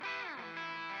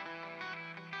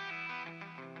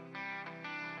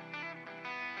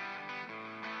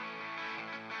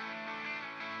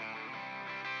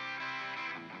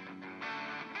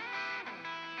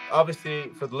obviously,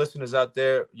 for the listeners out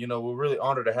there, we're really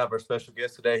honored to have our special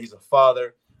guest today. He's a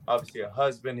father, obviously a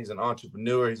husband. He's an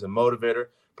entrepreneur. He's a motivator,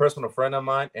 personal friend of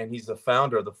mine, and he's the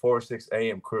founder of the 406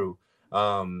 AM crew.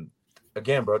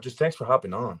 Again, bro, just thanks for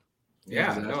hopping on.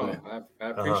 Yeah, Exactly. no, I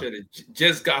appreciate it.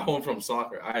 Just got home from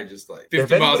soccer. I just like If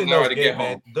 50 miles anybody an hour knows to Gabe, get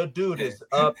man, home. the dude is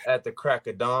up at the crack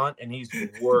of dawn, and he's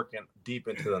working deep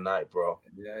into the night, bro.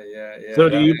 Yeah. So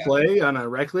do you play on a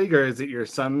rec league, or is it your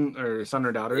son or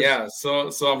daughters? Yeah, so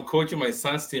I'm coaching my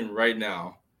son's team right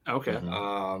now. Okay.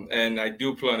 And I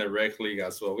do play on a rec league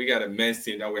as well. We got a men's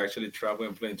team that we actually travel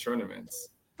and play in tournaments.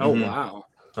 Oh, wow.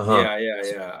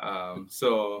 Yeah.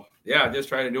 So yeah, just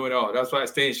trying to do it all. That's why I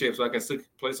stay in shape so I can still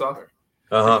play soccer.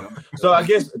 So I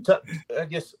guess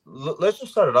let's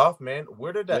just start it off, man.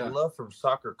 Where did that love from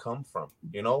soccer come from?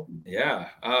 Yeah.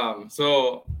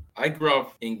 So I grew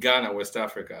up in Ghana, West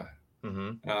Africa.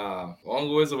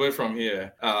 Long ways away from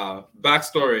here.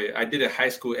 Backstory: I did a high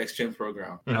school exchange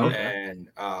program, and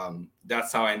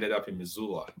that's how I ended up in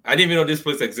Missoula. I didn't even know this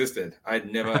place existed.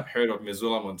 I'd never heard of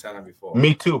Missoula, Montana before.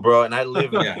 Me too, bro. And I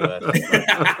live in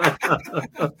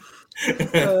the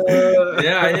US.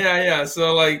 Yeah.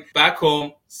 So like back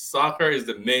home, soccer is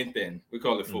the main thing. We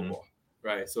call it football.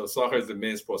 Right. So soccer is the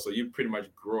main sport. So you pretty much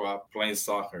grow up playing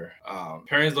soccer.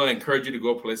 Parents don't encourage you to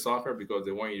go play soccer because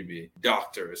they want you to be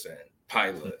doctors and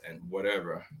pilot and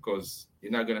whatever, because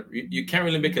you can't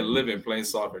really make a living playing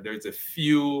soccer. There's a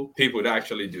few people that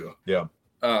actually do. Yeah.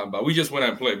 But we just went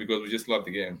and played because we just love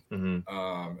the game.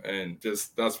 And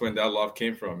just that's when that love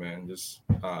came from, man.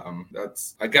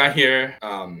 I got here.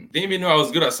 Didn't even know I was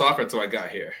good at soccer until I got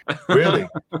here. Really?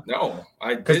 No, I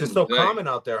didn't. Because it's so common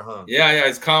out there, huh? Yeah,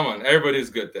 it's common. Everybody's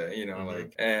good there,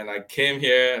 and I came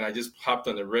here and I just hopped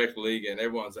on the rec league and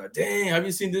everyone's like, dang, have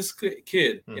you seen this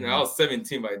kid? I was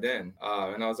 17 by then.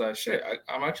 And I was like, shit,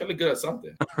 I'm actually good at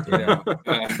something.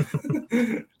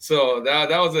 So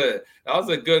that was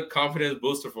a good confidence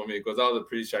booster for me because I was a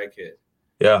pretty shy kid.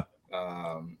 Yeah.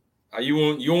 You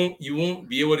won't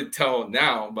be able to tell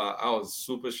now, but I was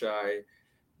super shy.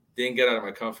 Didn't get out of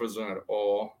my comfort zone at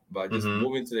all. But just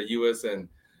moving to the US, and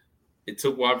it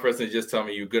took one person to just tell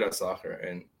me you're good at soccer,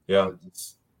 and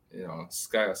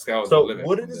sky was the limit.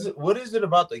 What is it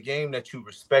about the game that you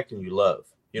respect and you love?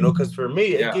 Because for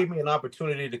me, it gave me an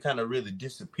opportunity to kind of really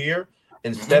disappear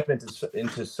and step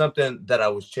into something that I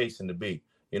was chasing to be.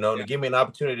 To give me an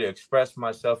opportunity to express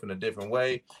myself in a different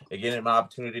way. It gave me an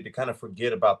opportunity to kind of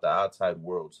forget about the outside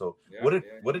world. So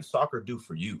what did soccer do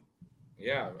for you?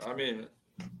 Yeah, I mean,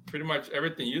 pretty much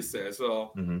everything you said.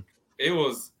 So it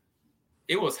was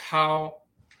how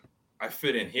I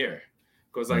fit in here.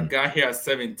 Because I got here at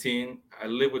 17. I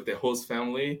lived with the host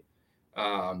family.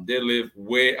 They live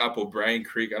way up O'Brien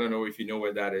Creek. I don't know if you know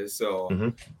where that is.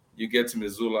 So you get to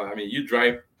Missoula. I mean, you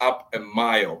drive up a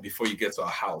mile before you get to a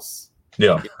house.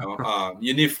 Yeah.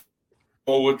 You need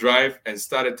four-wheel drive and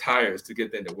started tires to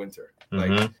get there in the winter.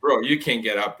 Like, bro, you can't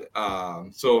get up there.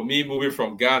 So me moving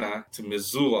from Ghana to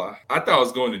Missoula, I thought I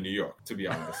was going to New York, to be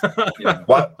honest.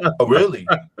 What? Oh, really?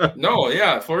 No,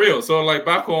 yeah, for real. So like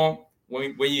back home,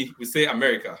 when we say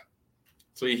America,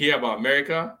 so you hear about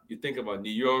America, you think about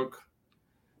New York,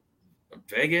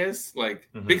 Vegas, like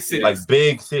big cities. Like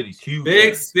big cities, huge.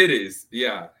 Big cities,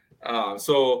 yeah.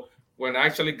 So when I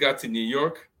actually got to New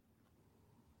York,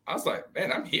 I was like,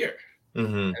 man, I'm here.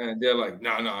 And they're like,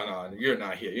 no, you're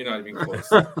not here. You're not even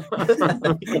close. And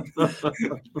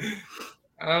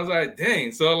I was like,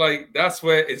 dang. So like, that's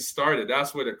where it started.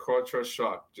 That's where the culture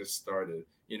shock just started.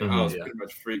 I was pretty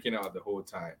much freaking out the whole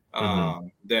time.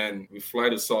 Then we fly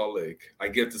to Salt Lake. I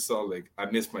get to Salt Lake. I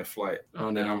miss my flight.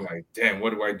 And I'm like, damn,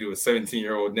 what do I do? A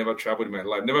 17-year-old, never traveled in my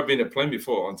life, never been in a plane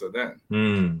before until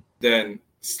then. Then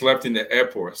slept in the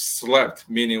airport. Slept,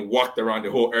 meaning walked around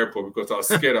the whole airport because I was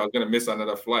scared I was going to miss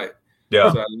another flight.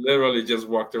 Yeah. So I literally just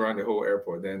walked around the whole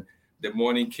airport. Then the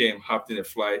morning came, hopped in a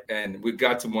flight, and we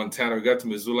got to Montana, we got to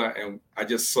Missoula, and I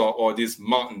just saw all these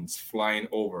mountains flying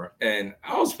over. And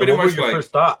I was pretty much what was your like,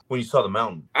 first thought when you saw the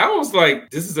mountain? I was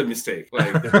like, this is a mistake.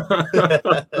 Like,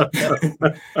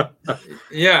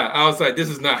 yeah, I was like, this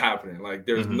is not happening. Like,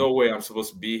 there's no way I'm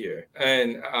supposed to be here.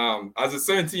 And as a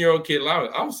 17-year-old kid,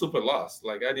 I'm super lost.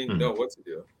 Like, I didn't know what to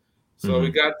do. So we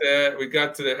got there, we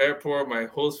got to the airport. My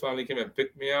host family came and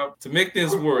picked me up. To make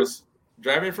things worse,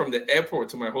 driving from the airport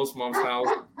to my host mom's house,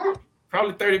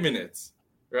 probably 30 minutes.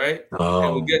 right?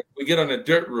 And we get on a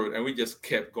dirt road and we just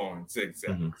kept going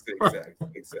zigzag.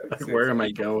 Where am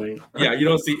I going? Yeah, you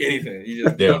don't see anything. You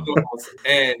just don't know.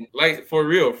 And like for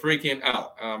real, freaking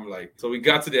out. Like, so we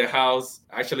got to their house.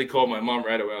 I actually called my mom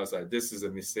right away. I was like, "This is a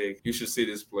mistake. You should see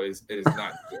this place. It is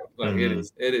not good. Like it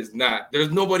is not.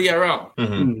 There's nobody around."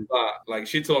 But like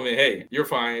she told me, "Hey, you're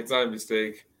fine. It's not a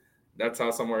mistake. That's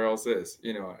how somewhere else is,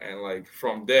 you know." And like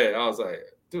from there, I was like,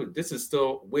 dude, this is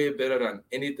still way better than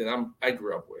anything I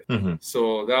grew up with.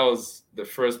 So that was the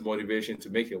first motivation to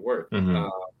make it work.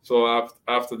 So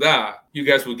after that, you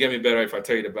guys will get me better if I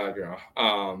tell you the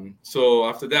background. So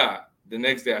after that, the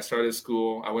next day I started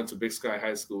school. I went to Big Sky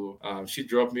High School. She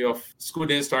dropped me off. School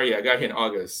didn't start yet. I got here in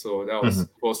August. So that was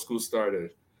before school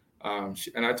started.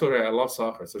 And I told her I love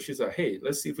soccer. So she's like, hey,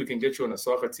 let's see if we can get you on a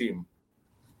soccer team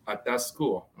at that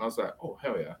school. And I was like, oh,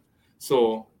 hell yeah.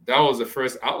 So that was the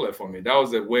first outlet for me. That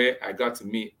was the way I got to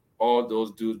meet all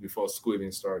those dudes before school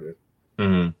even started.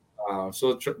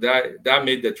 So that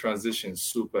made the transition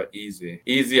super easy.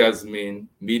 Easy as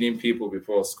meeting people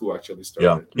before school actually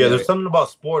started. Yeah. There's something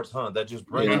about sports, that just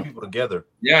brings people together.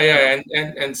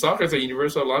 And soccer is a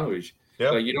universal language. Yeah.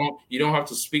 Like you don't have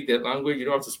to speak that language. You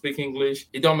don't have to speak English.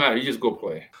 It don't matter. You just go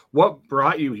play. What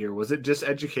brought you here? Was it just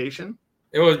education?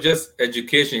 It was just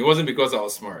education. It wasn't because I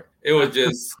was smart. It was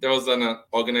just there was an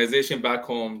organization back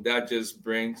home that just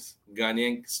brings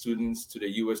Ghanaian students to the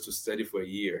U.S. to study for a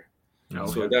year.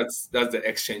 Okay. So that's the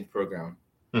exchange program.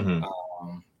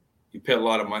 You pay a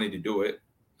lot of money to do it.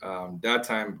 That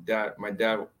time, my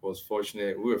dad was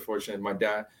fortunate. We were fortunate. My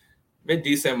dad made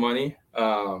decent money.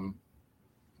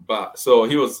 But so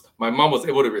my mom was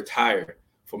able to retire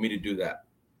for me to do that.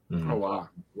 Oh, wow.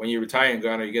 When you retire in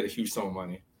Ghana, you get a huge sum of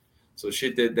money. So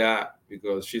she did that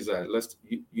because she's like,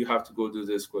 you have to go do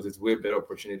this because it's way better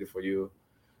opportunity for you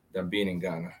than being in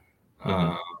Ghana.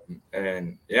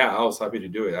 And yeah, I was happy to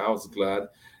do it. I was glad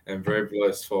and very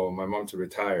blessed for my mom to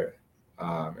retire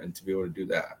and to be able to do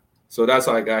that. So that's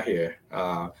how I got here.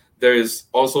 There is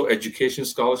also education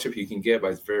scholarship you can get,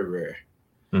 but it's very rare.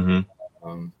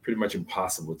 Pretty much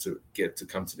impossible to get to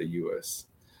come to the U.S.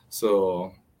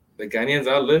 So the Ghanaians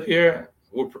that live here,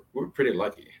 we're pretty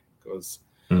lucky because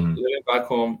living back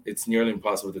home, it's nearly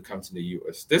impossible to come to the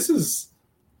U.S.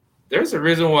 There's a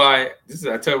reason why.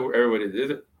 I tell everybody,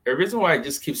 there's a reason why I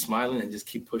just keep smiling and just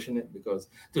keep pushing it because,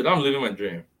 dude, I'm living my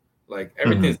dream. Like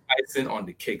everything's icing on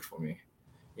the cake for me.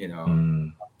 You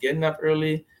know, getting up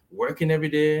early, working every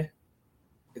day.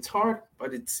 It's hard,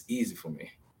 but it's easy for me.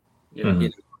 You know,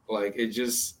 like it's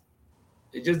just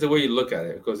the way you look at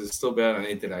it because it's still better than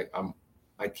anything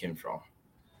I came from.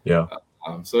 Yeah.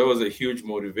 So it was a huge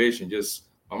motivation. Just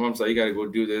my mom said, "You got to go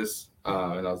do this,"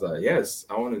 and I was like, "Yes,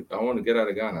 I want to get out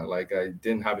of Ghana." Like I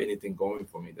didn't have anything going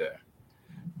for me there,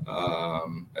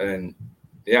 and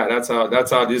yeah, that's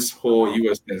how this whole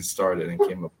U.S. thing started and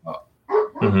came about.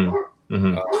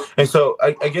 And so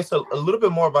I guess a little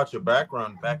bit more about your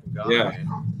background back in Ghana.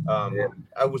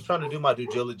 I was trying to do my due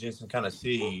diligence and kind of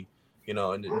see,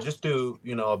 and just do,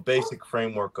 a basic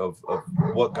framework of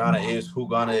what Ghana is, who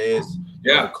Ghana is,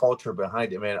 the culture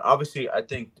behind it, man. Obviously, I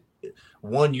think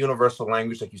one universal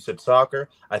language, like you said, soccer.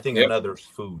 I think another is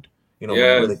food, when you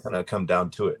really kind of come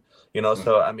down to it.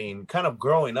 So I mean, kind of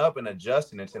growing up and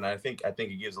adjusting it, and I think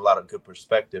it gives a lot of good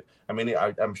perspective. I mean,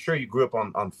 I'm sure you grew up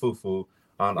on fufu,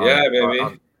 on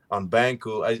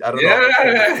banku. I don't know if I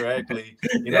said it correctly.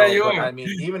 I mean,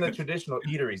 even the traditional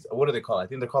eateries, what do they call it? I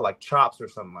think they're called like chops or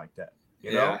something like that.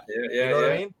 You know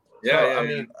what I mean? I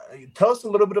mean, tell us a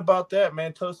little bit about that,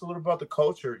 man. Tell us a little about the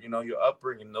culture, your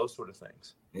upbringing, those sort of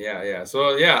things.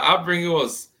 So upbringing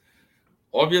was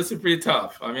obviously pretty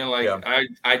tough. I mean,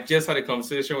 I just had a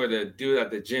conversation with a dude at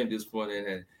the gym this morning,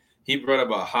 and he brought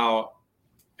about how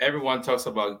everyone talks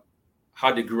about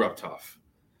how they grew up tough.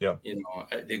 Yeah.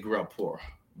 They grew up poor,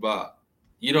 but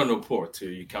you don't know poor till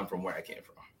you come from where I came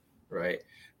from, right?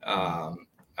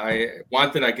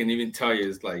 One thing I can even tell you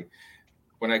is like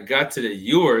when I got to the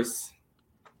U.S.,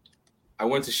 I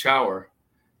went to shower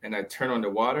and I turned on the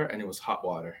water and it was hot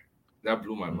water. That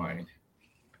blew my mind.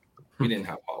 We didn't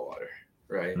have hot water,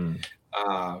 right?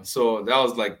 So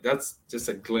that's just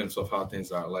a glimpse of how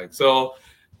things are like. So,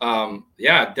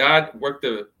 Dad worked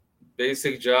a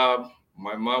basic job.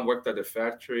 My mom worked at the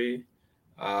factory.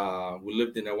 We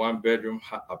lived in a 1-bedroom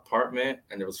apartment,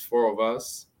 and there was 4 of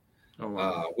us. Oh,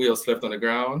 wow. We all slept on the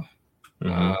ground.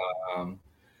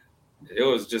 It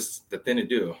was just the thing to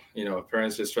do.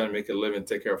 Parents just trying to make a living,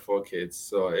 take care of 4 kids.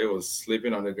 So it was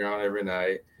sleeping on the ground every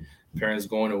night. Parents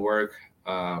going to work.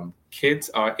 Kids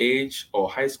our age or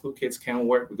high school kids can't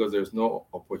work because there's no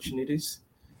opportunities.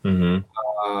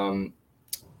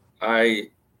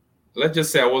 let's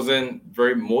just say I wasn't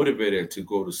very motivated to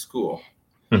go to school.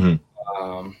 Mm-hmm.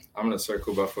 I'm gonna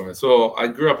circle back from it. So I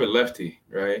grew up a lefty,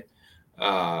 right?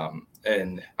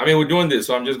 And I mean, we're doing this,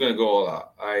 so I'm just gonna go all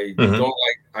out. I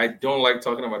don't like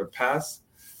talking about the past,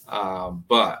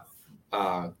 but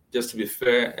just to be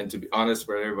fair and to be honest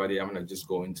with everybody, I'm gonna just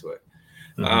go into it.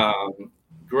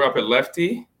 Grew up a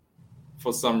lefty.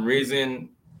 For some reason,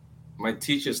 my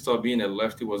teachers thought being a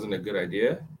lefty wasn't a good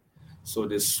idea, so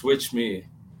they switched me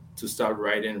to start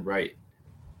writing right.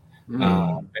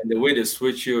 And the way they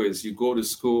switch you is you go to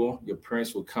school, your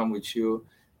parents will come with you,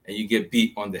 and you get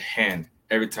beat on the hand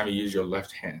every time you use your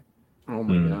left hand. Oh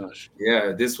my gosh.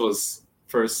 Yeah, this was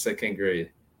first, second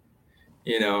grade.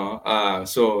 You know,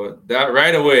 so that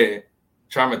right away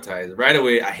traumatized. Right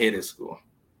away, I hated school.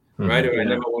 Right away, I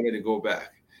never wanted to go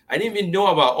back. I didn't even know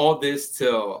about all this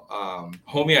till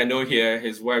homie I know here,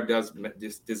 his wife does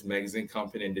this magazine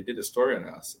company, and they did a story on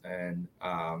us. And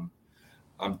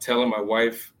I'm telling my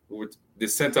wife, they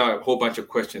sent out a whole bunch of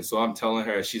questions. So I'm telling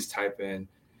her, she's typing,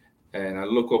 and I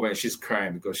look over and she's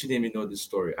crying because she didn't even know this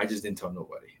story. I just didn't tell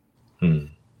nobody.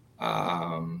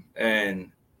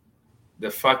 And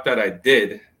the fact that I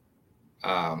did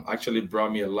actually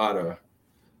brought me a lot of,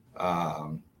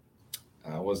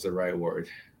 what's the right word?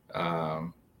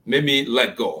 Made me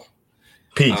let go.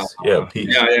 Peace.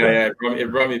 Peace. Yeah.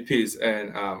 It brought me peace.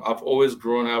 And I've always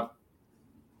grown up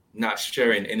not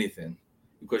sharing anything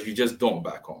because you just don't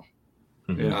back home.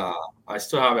 I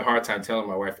still have a hard time telling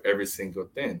my wife every single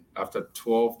thing after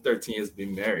 12, 13 years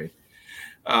being married.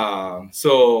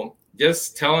 So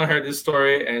just telling her this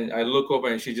story, and I look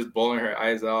over and she's just bawling her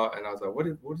eyes out. And I was like,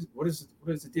 what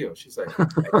is the deal? She's like, I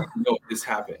didn't know this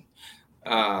happened.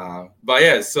 But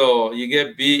yeah, so you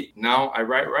get beat. Now I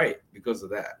write right because of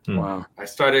that. Wow. I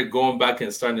started going back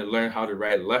and starting to learn how to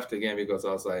write left again because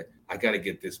I was like, I got to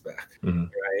get this back. Right.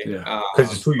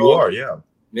 Because it's who you are. Yeah.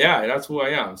 Yeah, that's who I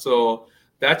am. So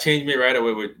that changed me right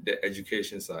away with the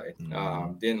education side.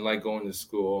 Didn't like going to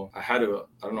school. I had to,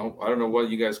 I don't know what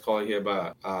you guys call it here,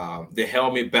 but they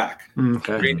held me back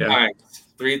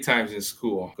three times in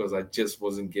school because I just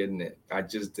wasn't getting it. I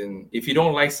just didn't. If you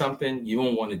don't like something, you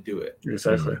won't want to do it.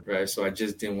 Exactly. Right. So I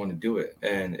just didn't want to do it.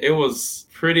 And it was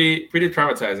pretty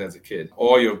traumatizing as a kid.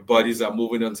 All your buddies are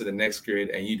moving on to the next grade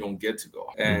and you don't get to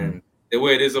go. And the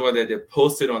way it is over there, they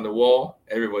post it on the wall,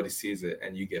 everybody sees it,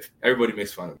 and everybody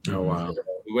makes fun of it. Oh, wow.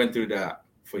 We went through that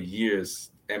for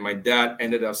years, and my dad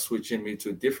ended up switching me to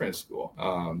a different school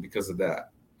because of that.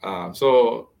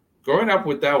 So growing up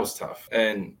with that was tough,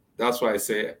 and that's why I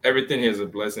say everything here is a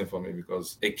blessing for me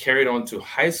because it carried on to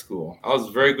high school. I was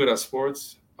very good at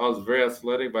sports. I was very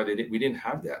athletic, but we didn't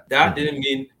have that. That didn't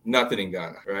mean nothing in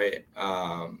Ghana, right?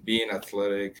 Being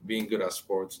athletic, being good at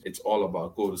sports, it's all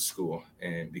about go to school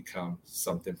and become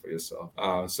something for yourself.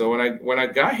 So when I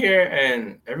got here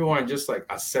and everyone just like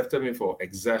accepted me for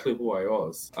exactly who I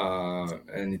was,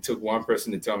 and it took one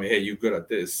person to tell me, hey, you're good at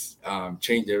this,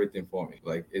 changed everything for me.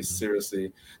 Like it's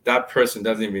seriously, that person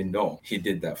doesn't even know he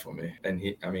did that for me. And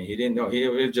he didn't know.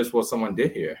 It just what someone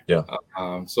did here. Yeah.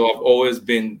 So I've always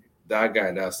been that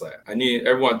guy that's like,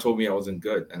 everyone told me I wasn't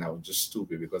good and I was just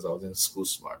stupid because I wasn't school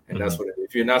smart. And that's what it is.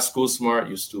 If you're not school smart,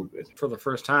 you're stupid. For the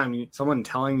first time, someone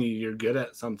telling you you're good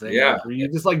at something. Yeah. Like, you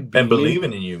just like and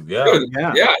believing in you. Yeah. Dude,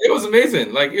 yeah. It was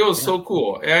amazing. Like it was so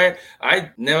cool.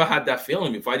 I never had that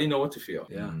feeling before. I didn't know what to feel.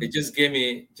 Yeah. It just gave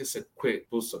me just a quick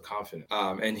boost of confidence.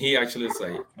 And he actually was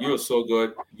like, you were so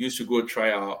good. You should go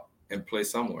try out and play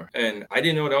somewhere. And I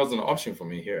didn't know that was an option for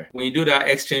me here. When you do that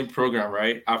exchange program,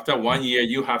 right? After 1 year,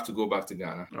 you have to go back to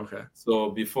Ghana. Okay.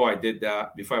 So before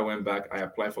I went back, I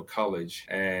applied for college,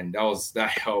 and that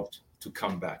helped to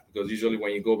come back because usually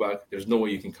when you go back, there's no way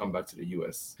you can come back to the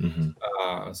US.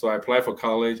 So I applied for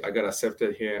college. I got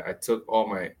accepted here. I took all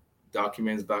my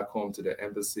documents back home to the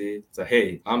embassy. So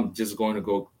hey, I'm just going to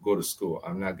go to school.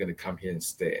 I'm not going to come here and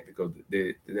stay because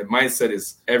the mindset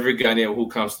is every Ghanaian who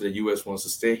comes to the US wants to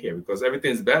stay here because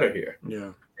everything's better here.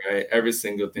 Yeah. Right. Every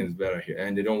single thing is better here,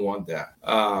 and they don't want that.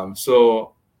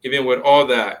 So even with all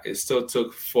that, it still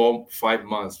took 4-5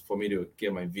 months for me to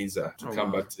get my visa to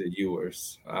come back to the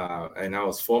US. And I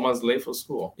was 4 months late for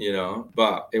school,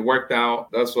 but it worked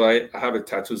out. That's why I have a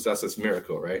tattoo. That's a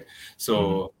miracle, right?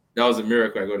 So that was a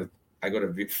miracle. I got a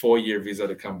 4-year visa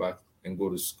to come back and go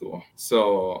to school.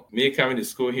 So me coming to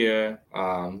school here,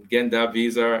 getting that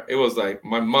visa, it was like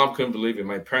my mom couldn't believe it.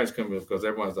 My parents couldn't believe it because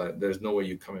everyone's like, there's no way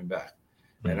you're coming back.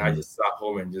 And I just sat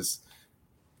home and just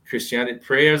Christianity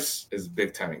prayers is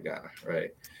big time in Ghana,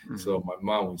 right? Mm-hmm. So my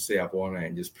mom would stay up all night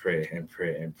and just pray and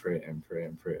pray and pray and pray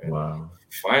and pray. And wow.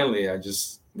 Finally,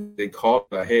 they called,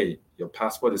 hey, your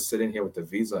passport is sitting here with the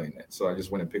visa in it. So I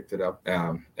just went and picked it up.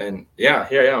 And yeah,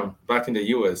 here I am back in the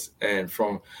US. And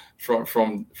from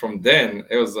then,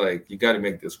 it was like, you got to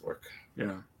make this work.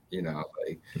 Yeah. You know,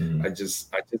 like I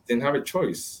just didn't have a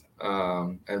choice.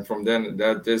 And from then,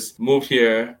 that just moved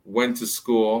here, went to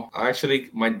school.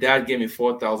 My dad gave me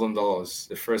 $4,000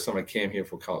 the first time I came here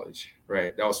for college,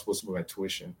 right? That was supposed to be my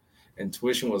tuition. And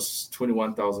tuition was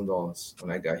 $21,000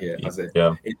 when I got here as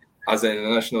an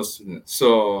international student.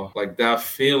 So like that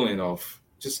feeling of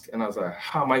and I was like,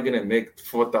 how am I going to make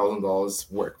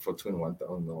 $4,000 work for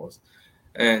 $21,000?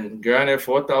 And granted,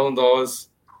 $4,000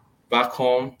 back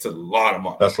home, it's a lot of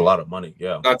money. That's a lot of money,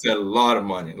 yeah. That's a lot of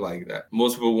money like that.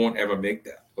 Most people won't ever make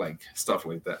that, like stuff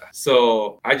like that.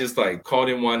 So I just like called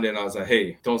him one day and I was like,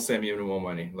 hey, don't send me any more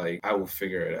money. Like I will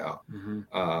figure it out.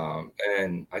 Mm-hmm.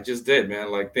 And I just did,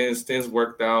 man. Like things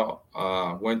worked out.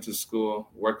 Went to school,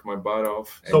 worked my butt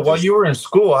off. So while you were in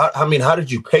school, how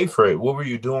did you pay for it? What were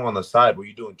you doing on the side? Were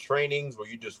you doing trainings? Were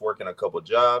you just working a couple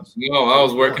jobs? No, I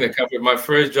was working a couple. My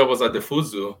first job was at the food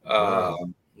zoo.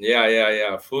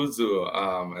 Yeah. Food zoo.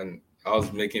 And I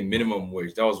was making minimum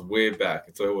wage. That was way back.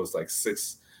 So it was like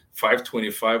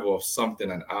 $5.25 or something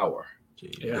an hour.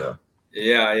 Yeah.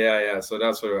 Yeah. So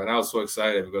that's what, and I was so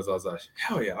excited because I was like,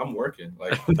 hell yeah, I'm working.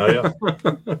 Like, oh yeah.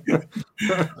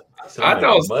 I thought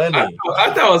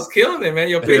I was killing it, man.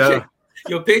 Your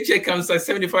paycheck comes like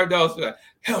 $75. Like,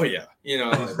 hell yeah, you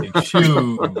know.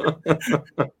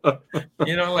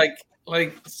 You know,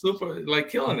 like super, like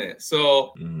killing it.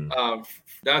 So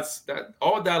that's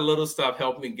all that little stuff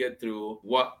helped me get through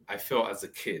what I felt as a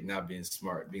kid, not being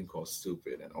smart, being called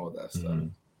stupid and all that stuff.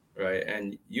 Right.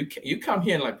 And you come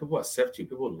here and like people accept you,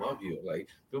 people love you. Like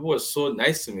people were so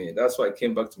nice to me. That's why I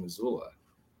came back to Missoula.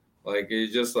 Like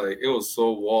it's just like it was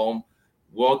so warm.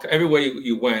 Welcome everywhere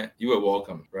you went, you were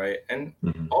welcome, right? And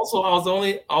also I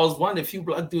was one of the few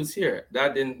black dudes here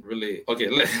that didn't really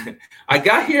I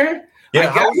got here. Yeah,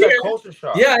 how was that culture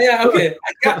shock? Yeah, okay.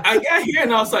 I got here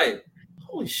and I was like,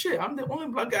 holy shit, I'm the only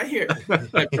black guy here.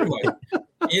 Like,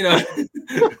 you know.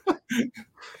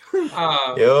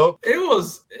 It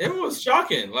was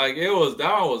shocking. Like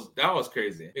that was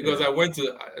crazy because I went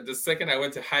to the second I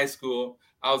went to high school,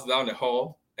 I was down the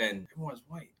hall and everyone was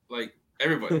white, like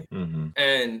everybody.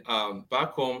 And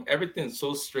back home, everything's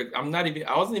so strict. I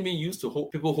wasn't even used to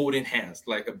people holding hands,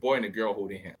 like a boy and a girl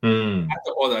holding hands. I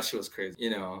thought all that shit was crazy, you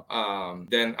know.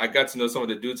 Then I got to know some of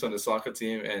the dudes on the soccer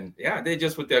team, and yeah, they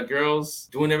just with their girls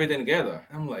doing everything together.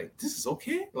 I'm like, this is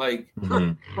okay, like.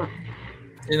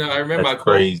 You know, I remember I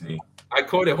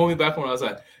called a homie back when I was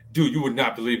like, dude, you would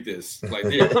not believe this. Like,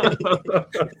 yeah.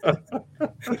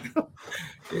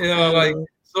 You know, like,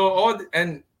 so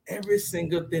and every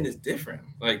single thing is different.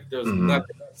 Like, there's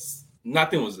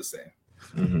nothing was the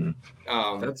same.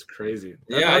 That's crazy.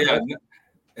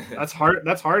 That's hard.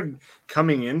 That's hard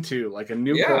coming into like a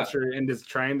new culture and just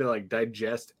trying to like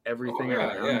digest everything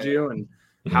around you and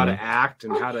how to act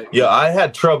and how to. Yeah, I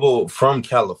had trouble from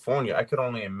California. I could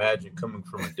only imagine coming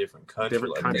from a different country.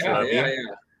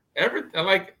 Everything,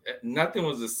 like nothing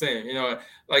was the same. You know,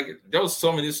 like there was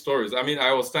so many stories. I mean,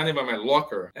 I was standing by my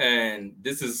locker, and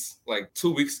this is like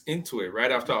 2 weeks into it,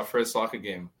 right after our first soccer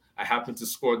game. I happened to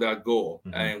score that goal,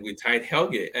 and we tied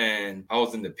Hellgate, and I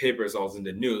was in the papers, I was in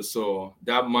the news. So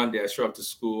that Monday, I showed up to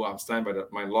school. I'm standing by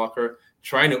my locker,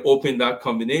 trying to open that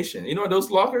combination. You know those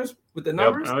lockers with the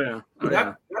numbers? Yep. Oh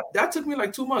yeah. That took me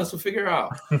like 2 months to figure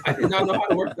out. I did not know how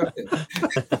to work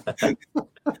that thing.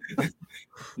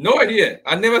 No idea.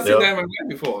 I never seen that in my life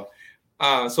before.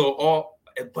 So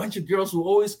a bunch of girls will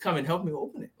always come and help me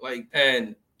open it. Like,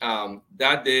 and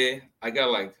that day I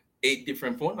got like 8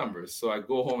 different phone numbers. So I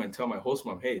go home and tell my host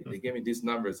mom, hey, they gave me these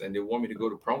numbers and they want me to go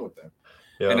to prom with them.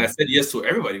 Yeah. And I said yes to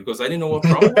everybody because I didn't know what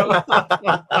prom was.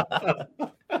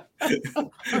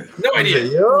 No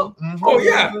idea. Oh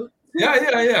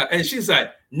yeah. And she's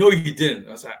like, no, you didn't.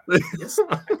 I was like, yes,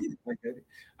 I did.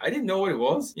 I didn't know what it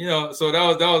was, you know. So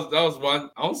that was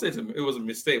one. I won't say it was a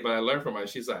mistake, but I learned from her.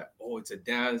 She's like, oh, it's a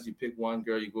dance. You pick one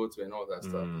girl, you go to, and all that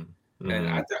stuff. And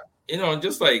I thought, you know,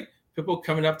 just like people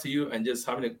coming up to you and just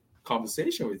having a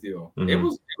conversation with you. It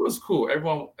was cool.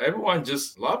 Everyone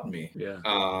just loved me. Yeah.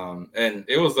 And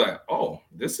it was like, oh,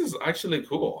 this is actually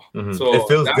cool. So it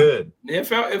feels good. It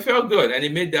felt good, and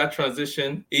it made that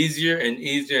transition easier and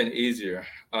easier and easier.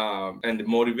 And the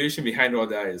motivation behind all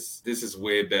that is this is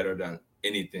way better than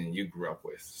anything you grew up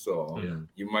with. So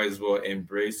you might as well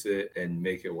embrace it and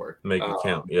make it work. Make it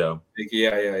count. Yeah. Make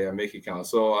it count.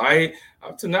 So I,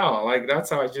 up to now, like that's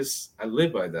how I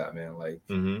live by that, man. Like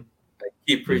I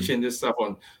keep preaching this stuff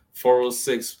on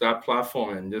 406, that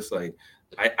platform, and just like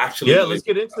I actually let's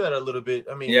get into that a little bit.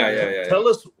 I mean, tell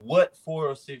us what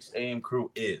 406 AM Crew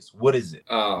is. What is it?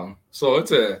 So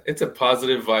it's a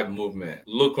positive vibe movement.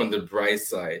 Look on the bright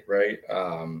side, right?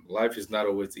 Life is not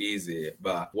always easy,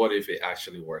 but what if it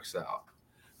actually works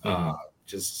out?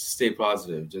 Just stay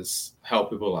positive, just help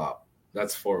people out.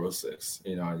 That's 406.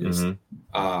 You know, just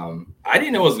I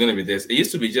didn't know it was gonna be this. It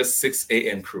used to be just 6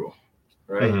 AM Crew,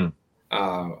 right?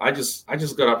 I just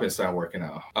got up and started working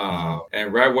out.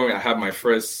 And right when I had my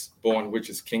firstborn, which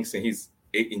is Kingston, he's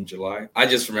 8 in July. I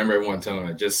just remember everyone telling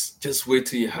me, just wait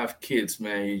till you have kids,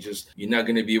 man. You're not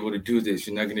gonna be able to do this.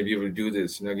 You're not gonna be able to do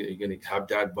this. You're gonna have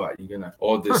that butt. You're gonna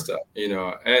all this stuff, you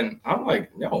know. And I'm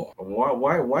like, no,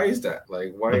 why is that?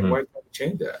 Like, why can't you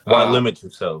change that? Why limit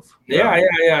yourself?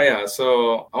 Yeah.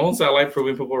 So I won't say I like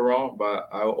proving people wrong, but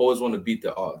I always want to beat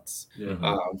the odds.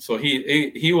 So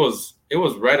it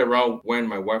was right around when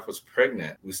my wife was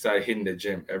pregnant. We started hitting the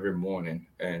gym every morning,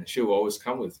 and she would always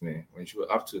come with me when she was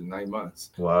up to 9 months.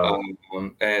 Wow.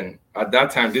 And at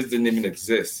that time, this didn't even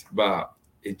exist, but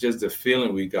it's just the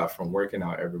feeling we got from working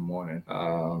out every morning.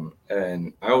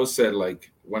 And I always said, like,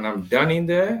 when I'm done in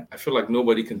there, I feel like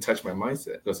nobody can touch my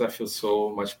mindset because I feel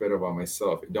so much better about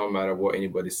myself. It don't matter what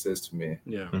anybody says to me.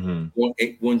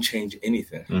 It won't change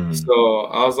anything. So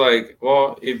I was like,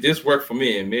 well, if this worked for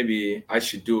me, maybe I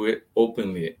should do it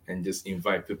openly and just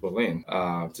invite people in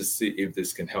to see if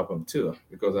this can help them too.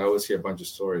 Because I always hear a bunch of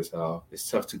stories how it's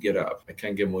tough to get up. I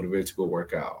can't get motivated to go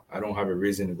work out. I don't have a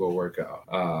reason to go work out.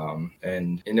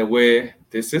 And in a way,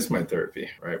 this is my therapy,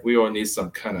 right? We all need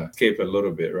some kind of escape a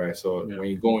little bit, right? So when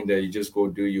you go in there, you just go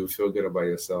do you, feel good about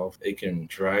yourself. It can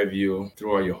drive you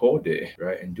throughout your whole day,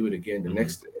 right? And do it again the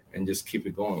next day and just keep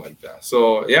it going like that.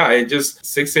 So it just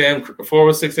 6 a.m.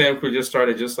 406 AM Crew just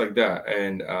started just like that.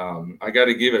 And I got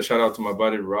to give a shout out to my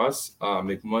buddy Ross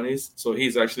McMoney's. So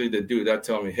he's actually the dude that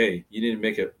told me, hey, you need to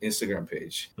make an Instagram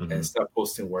page and start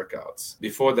posting workouts.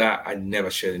 Before that, I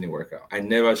never shared any workout.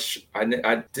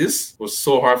 This was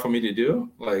so hard for me to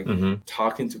do, like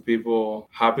talking to people,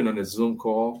 hopping on a Zoom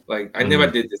call. Like I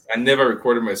never did this. I never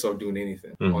recorded myself doing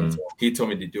anything until he told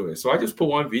me to do it. So I just put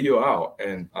one video out,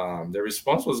 and the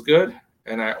response was good.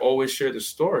 And I always share the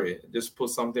story, just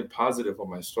put something positive on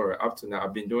my story. Up to now,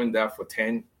 I've been doing that for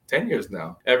 10 years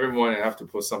now. Every morning I have to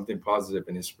put something positive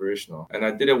and inspirational. And I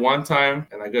did it one time,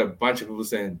 and I got a bunch of people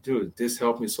saying, dude, this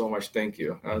helped me so much. Thank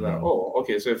you. And I was like, oh,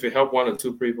 okay. So if it helped 1 or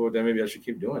 2 people, then maybe I should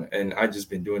keep doing it. And I just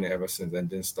been doing it ever since and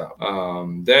didn't stop.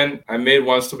 Then I made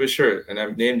one stupid shirt, and I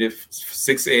named it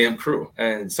 6 AM Crew.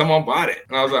 And someone bought it.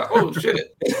 And I was like, oh,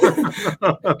 shit.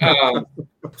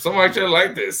 Someone actually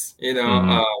like this, you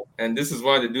know. And this is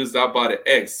one of the dudes that bought it.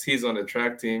 X, he's on the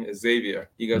track team. Xavier,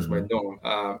 you guys might know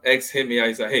him. X hit me out.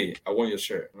 He's like, hey, I want your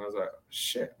shirt. And I was like,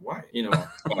 shit, why? You know.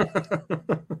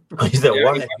 He said,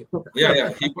 why?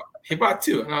 He bought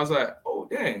 2. And I was like, oh,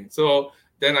 dang. So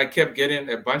then I kept getting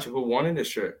a bunch of people wanting the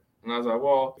shirt. And I was like,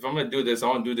 well, if I'm going to do this, I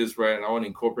want to do this right. And I want to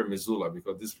incorporate Missoula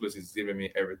because this place is giving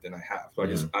me everything I have. So I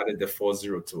just added the 40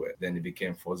 to it. Then it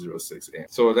became 406 AM.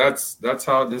 So that's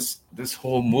how this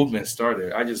whole movement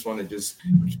started. I just want to just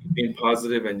keep being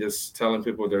positive and just telling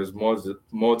people there's more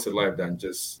to life than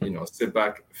just, you know, sit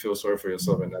back, feel sorry for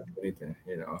yourself and not do anything,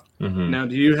 you know. Now,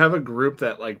 do you have a group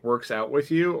that like works out with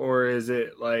you, or is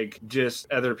it like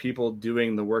just other people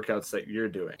doing the workouts that you're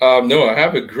doing? No, I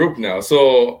have a group now.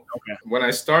 So when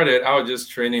I started, I was just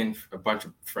training a bunch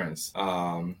of friends,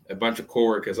 a bunch of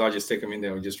coworkers. I'll just take them in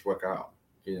there and just work out.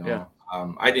 You know,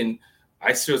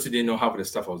 I seriously didn't know half of the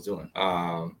stuff I was doing.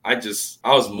 I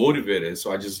was motivated,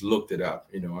 so I just looked it up,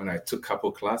 you know, and I took a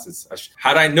couple classes.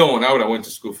 Had I known, I would have went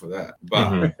to school for that,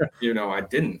 but you know, I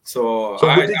didn't. So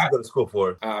what did you go to school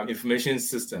for? Information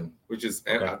system, which is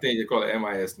I think they call it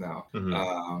MIS now.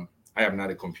 I am not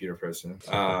a computer person.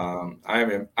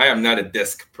 I am not a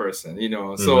desk person, you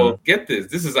know. So get this.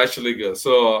 This is actually good.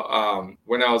 So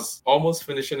when I was almost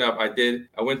finishing up, I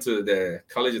went to the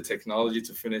College of Technology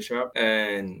to finish up.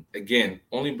 And again,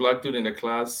 only Black dude in the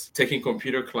class, taking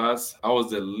computer class. I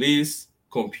was the least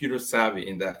computer savvy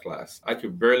in that class. I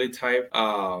could barely type,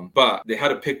 but they had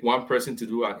to pick one person to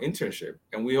do an internship,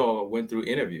 and we all went through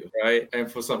interviews, right?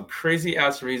 And for some crazy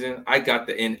ass reason, I got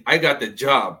the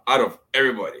job out of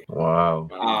everybody.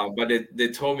 Wow. But they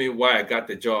told me why I got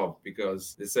the job,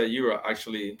 because they said you are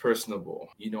actually personable.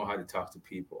 You know how to talk to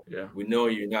people. Yeah. We know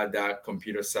you're not that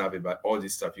computer savvy, but all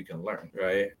this stuff you can learn,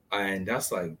 right? And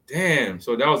that's like, damn.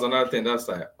 So that was another thing that's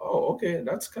like, oh, okay,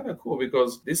 that's kind of cool,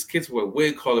 because these kids were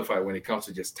way qualified when it comes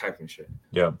to just typing shit.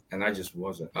 Yeah. And I just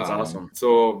wasn't. That's awesome.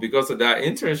 So because of that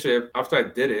internship, after I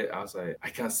did it, I was like, I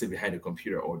can't sit behind a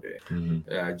computer all day.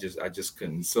 I just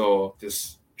couldn't. So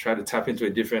just try to tap into a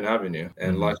different avenue,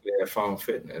 and luckily I found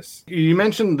fitness. You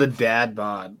mentioned the dad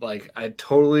bod. Like, I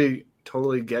totally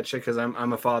get you, because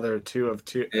I'm a father of two.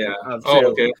 Yeah. Of two. Oh,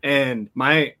 okay. And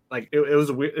my it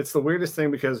was weird. It's the weirdest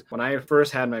thing, because when I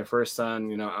first had my first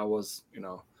son, I was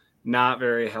not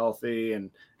very healthy, and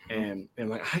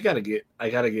like I gotta get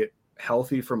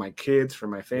healthy for my kids, for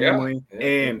my family. Yeah.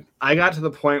 And I got to the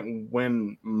point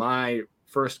when my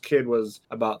first kid was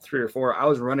about 3 or 4, I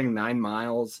was running 9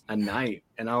 miles a night,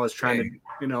 and I was trying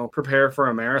to prepare for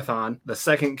a marathon. The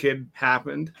second kid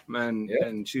happened,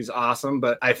 and she's awesome,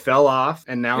 but I fell off,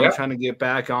 and now I'm trying to get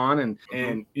back on,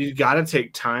 and you got to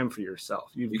take time for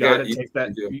yourself. You've got to take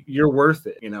that. You're worth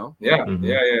it, Yeah.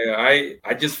 I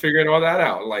just figured all that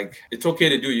out. Like, it's okay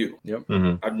to do you. Yep.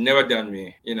 I've never done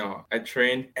me. I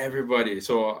trained everybody.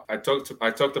 So I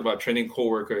talked about training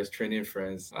coworkers, training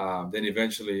friends. Then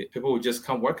eventually people would just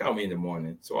come work out me in the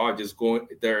morning. So I'll just go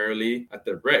there early at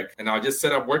the break, and I'll just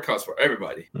set up workouts for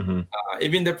everybody.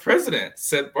 Even the president,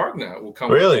 Seth Wagner, will come.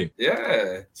 Really?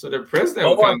 Yeah. So the president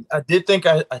will come. I did think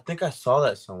I think I saw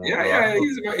that somewhere. Yeah.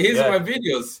 He's in my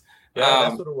videos. Yeah,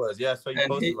 that's what it was. Yeah, so you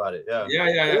posted about it. Yeah.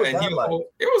 And it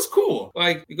was cool.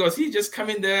 Like, because he just come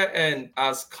in there and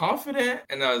as confident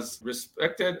and as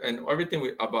respected and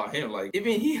everything about him. Like,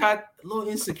 even he had a little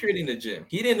insecurity in the gym.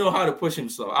 He didn't know how to push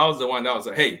himself. I was the one that was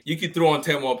like, hey, you can throw on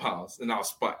 10 more pounds and I'll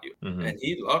spot you. And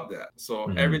he loved that.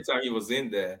 So every time he was in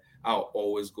there, I'll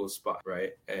always go spot,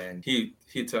 right? And he'd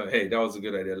tell me, hey, that was a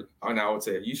good idea. And I would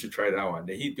say, you should try that one.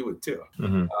 Then he'd do it too.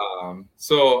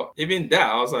 So even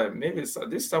that, I was like, maybe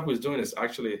this stuff we're doing is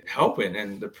actually helping,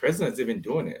 and the president's even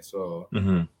doing it. So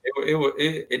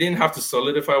it didn't have to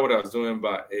solidify what I was doing,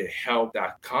 but it helped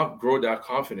that grow that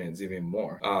confidence even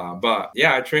more. But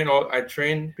yeah, I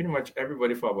trained pretty much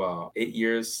everybody for about 8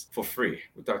 years for free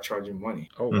without charging money.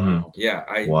 Oh wow! Yeah,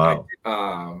 I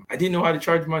didn't know how to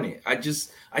charge money. I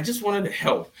just wanted to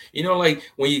help.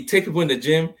 Like when you take people in the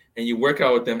gym and you work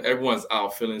out with them, everyone's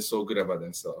out feeling so good about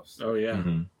themselves. Oh yeah.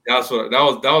 That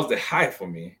was the high for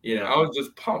me. I was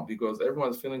just pumped because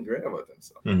everyone's feeling great about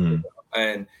themselves.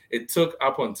 And it took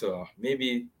up until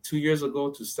maybe 2 years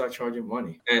ago to start charging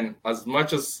money. And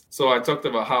so I talked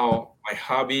about how my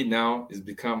hobby now has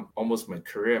become almost my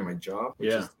career, my job,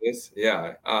 which is this.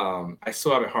 Yeah. I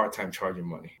still have a hard time charging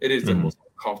money. It is the most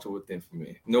comfortable thing for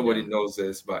me. Nobody knows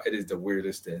this, but it is the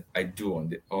weirdest thing I do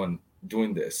on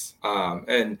doing this.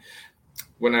 And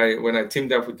when I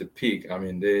teamed up with the Peak, I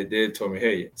mean, they told me,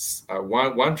 hey,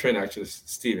 one trainer, actually,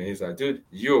 Steven, he's like, dude,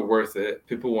 you're worth it.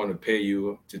 People want to pay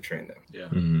you to train them. Yeah.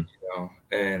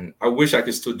 And I wish I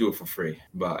could still do it for free,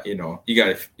 but you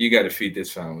gotta feed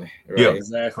this family, right? Yeah,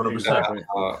 exactly.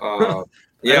 100%.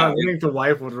 Yeah, I think the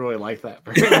wife would really like that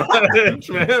very much,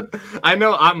 man. I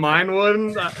know mine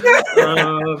wouldn't.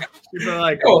 She'd be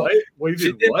like, "What? What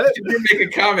you do? What?" She did make a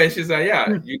comment. She's like,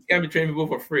 "Yeah, you can't be training people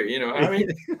for free." I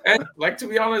mean, and like, to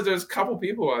be honest, there's a couple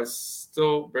people I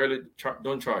still barely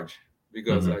don't charge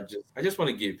because I just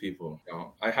want to give people.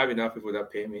 I have enough people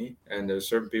that pay me, and there's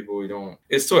certain people who don't.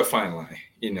 It's still a fine line,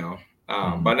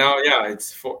 But now,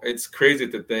 it's crazy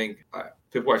to think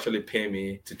people actually pay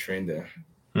me to train there.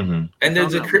 And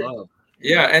there's there's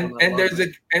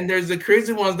the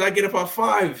crazy ones that get up at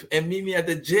 5 and meet me at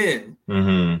the gym.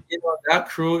 That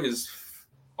crew is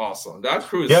awesome. That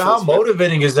crew is how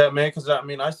motivating is that, man? Because I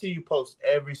mean, I see you post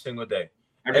every single day.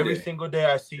 Every single day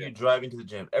I see you driving to the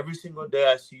gym. Every single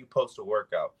day I see you post a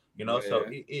workout. So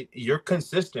you're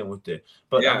consistent with it.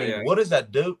 But I mean, what does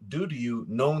that do to you,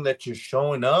 knowing that you're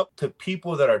showing up to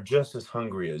people that are just as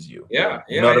hungry as you?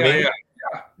 You know what I mean?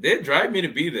 Yeah, they drive me to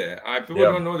be there. People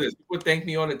don't know this. People thank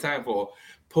me all the time for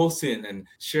posting and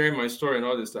sharing my story and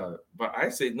all this stuff. But I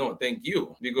say, no, thank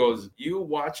you. Because you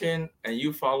watching and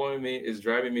you following me is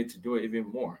driving me to do it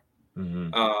even more.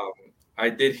 I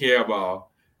did hear about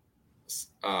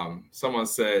someone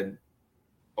said,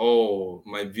 oh,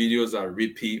 my videos are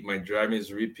repeat. My driving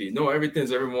is repeat. No,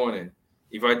 everything's every morning.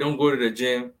 If I don't go to the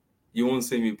gym, you won't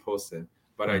see me posting.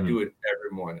 But I do it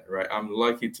every morning, right? I'm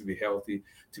lucky to be healthy,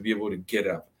 to be able to get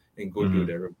up and go do it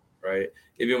every morning, right?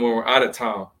 Even when we're out of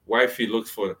town, wifey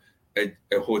looks for a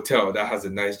hotel that has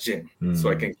a nice gym so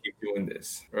I can keep doing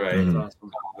this, right?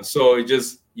 Awesome. So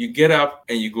you get up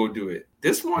and you go do it.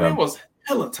 This morning was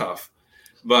hella tough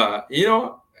But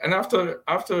and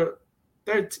after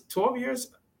 12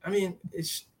 years, I mean,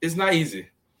 it's not easy.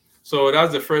 So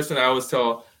that's the first thing I always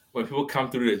tell when people come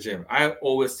through the gym. I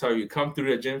always tell you, come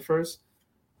through the gym first.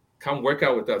 Come work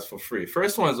out with us for free.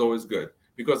 First one is always good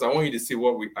because I want you to see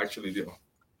what we actually do.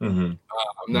 I'm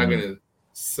not going to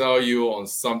sell you on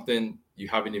something you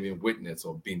haven't even witnessed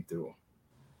or been through.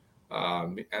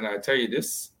 And I tell you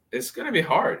this, it's going to be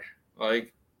hard.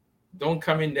 Like, don't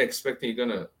come in there expecting you're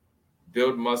going to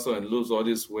build muscle and lose all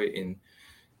this weight in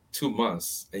 2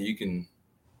 months and you can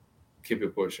keep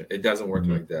it pushing. It doesn't work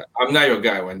like that. I'm not your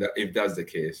guy if that's the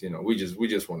case. We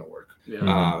just want to work.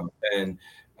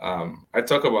 I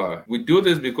talk about, we do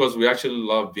this because we actually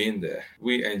love being there.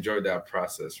 We enjoy that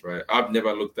process, right? I've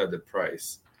never looked at the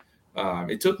price.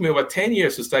 It took me over 10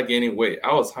 years to start gaining weight.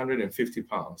 I was 150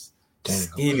 pounds. Damn.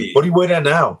 Skinny. What do you weigh at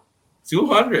now?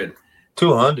 200.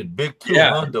 200, big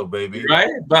 200, baby. Right?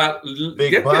 But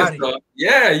big body.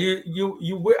 Yeah,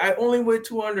 you I only weigh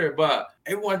 200, but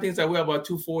everyone thinks I weigh about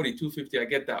 240, 250. I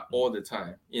get that all the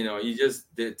time. You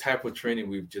just, the type of training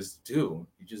we just do,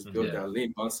 you just build that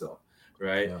lean muscle,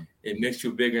 right? Yeah. It makes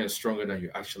you bigger and stronger than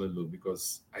you actually look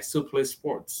because I still play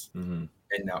sports.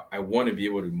 And now I want to be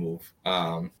able to move.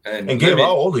 And Gabe,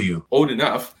 how old are you? Old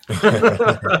enough.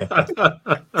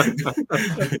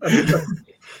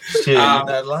 Shit, you're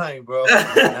not lying, bro.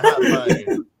 You're not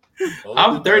lying.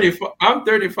 I'm 35. I'm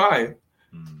 35.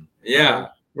 Yeah.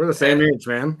 We're the same age,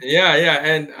 man. Yeah.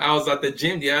 And I was at the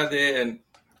gym the other day, and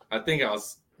I think I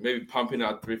was maybe pumping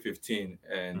out 315.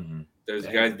 And there's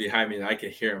guys behind me, and I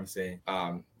can hear him saying,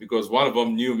 because one of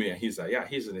them knew me, and he's like, yeah,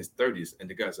 he's in his 30s. And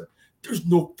the guy's like, there's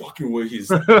no fucking way he's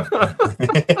 35,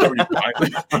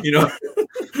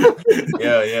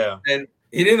 Yeah. And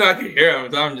he didn't know I could hear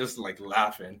him, so I'm just like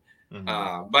laughing.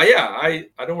 But yeah, I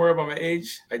don't worry about my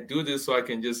age. I do this so I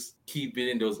can just keep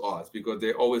beating those odds because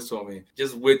they always told me,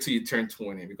 just wait till you turn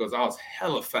 20 because I was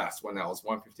hella fast when I was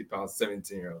 150 pounds,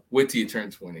 17-year-old. Wait till you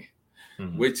turn 20.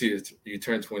 Wait till you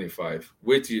turn 25.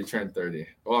 Wait till you turn 30.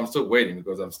 Well, I'm still waiting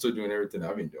because I'm still doing everything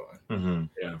I've been doing.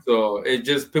 So it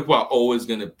just, people are always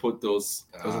going to put those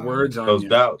words on those you.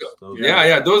 Doubts.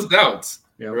 Those doubts.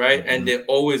 Yep. Right. And they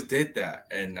always did that.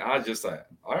 And I was just like,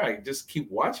 all right, just keep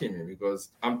watching me because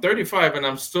I'm 35 and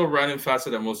I'm still running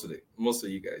faster than most of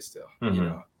you guys still.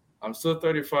 I'm still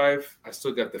 35. I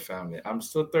still got the family. I'm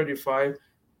still 35.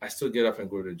 I still get up and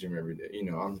go to the gym every day.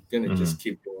 I'm going to just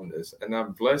keep doing this. And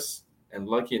I'm blessed and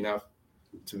lucky enough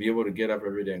to be able to get up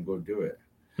every day and go do it.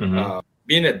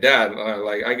 Being a dad,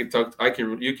 like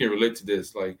you can relate to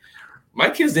this. Like my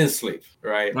kids didn't sleep,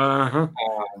 right?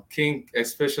 King,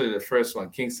 especially the first one,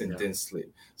 Kingston didn't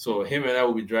sleep. So him and I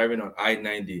will be driving on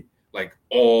I-90 like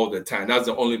all the time. That's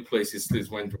the only place he sleeps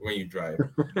when you drive.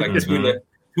 Like 2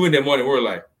 in the morning, we're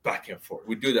like back and forth.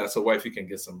 We do that so wifey can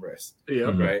get some rest.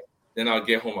 Right. Then I'll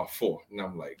get home at 4, and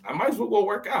I'm like, I might as well go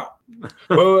work out.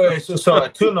 Wait. So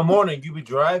at 2 in the morning, you be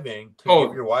driving to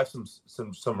give your wife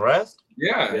some rest?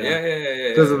 Yeah.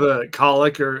 Because of the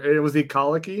colic, or was he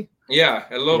colicky? Yeah,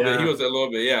 a little bit. He was a little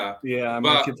bit, yeah. Yeah,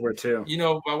 my kids were too.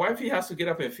 My wifey has to get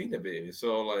up and feed the baby,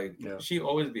 so like she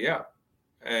always be up.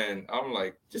 And I'm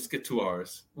like, just get 2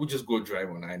 hours. We'll just go drive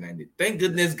on I-90. Thank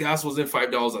goodness gas wasn't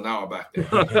 $5 an hour back then.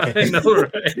 I know,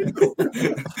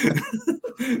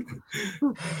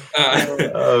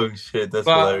 right? Oh shit, that's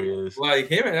hilarious. Like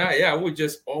him and I, we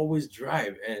just always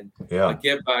drive. And I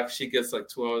get back, she gets like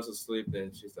 2 hours of sleep.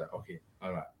 Then she's like, okay,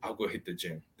 all right, I'll go hit the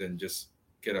gym. Then just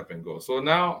get up and go. So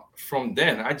now from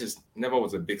then, I just never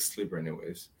was a big sleeper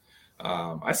anyways.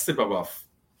 I sleep about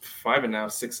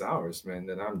 5.5, 6 hours, man.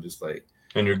 Then I'm just like,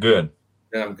 and you're good.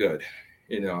 Then I'm good.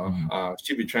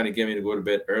 She'd be trying to get me to go to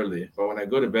bed early. But when I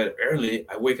go to bed early,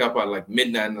 I wake up at like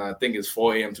midnight and I think it's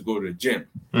 4 a.m. to go to the gym.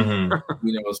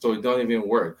 So it don't even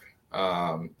work.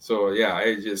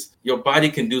 It's just, your body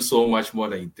can do so much more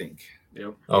than you think.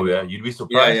 Yep. Oh yeah, you'd be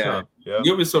surprised. Yeah.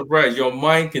 You'll be surprised. Your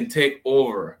mind can take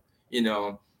over.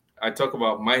 I talk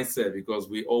about mindset because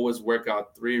we always work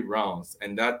out 3 rounds.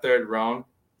 And that 3rd round,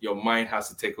 your mind has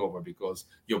to take over because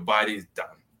your body is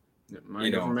done.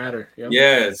 Mind doesn't matter. Yep.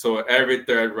 Yeah, so every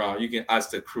 3rd round, you can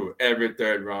ask the crew, every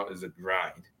 3rd round is a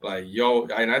grind. Like,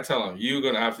 and I tell them, you're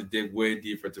going to have to dig way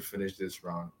deeper to finish this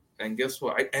round. And guess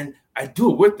what? I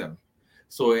do it with them.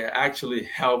 So it actually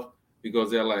helped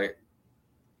because they're like,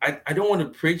 I don't want to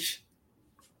preach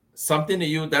something to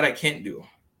you that I can't do.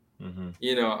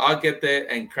 I'll get there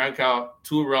and crank out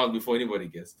 2 rounds before anybody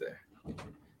gets there.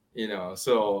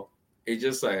 So it's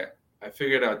just like, I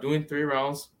figured out doing 3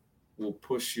 rounds will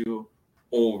push you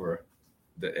over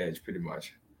the edge pretty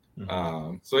much.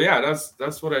 So yeah,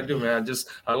 that's what I do, man.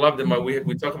 I love them.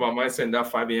 We talk about mindset and that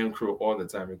 5 a.m. crew all the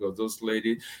time because those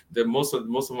ladies, most of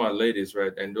my ladies,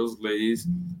 right, and those ladies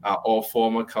are all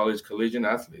former collegiate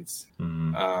athletes.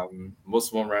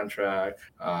 Most of them ran track.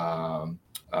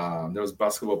 There was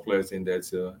basketball players in there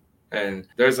too. And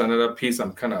there's another piece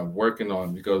I'm kind of working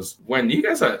on because when you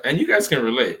guys can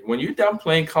relate, when you're done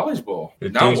playing college ball,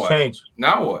 now what? Change.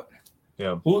 Now what?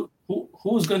 Yeah.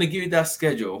 Who's going to give you that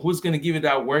schedule? Who's going to give you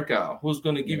that workout? Who's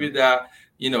going to give you that,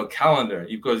 calendar?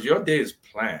 Because your day is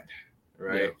planned,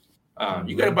 right? Yeah.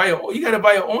 You got to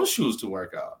buy your own shoes to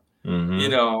work out.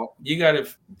 You got to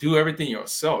do everything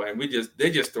yourself, and they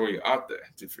just throw you out there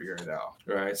to figure it out,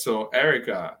 right? So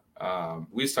Erica,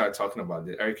 we started talking about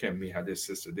this. Erica and me had this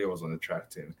sister. They was on the track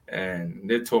team, and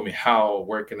they told me how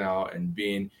working out and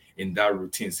being in that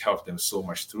routines helped them so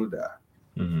much through that,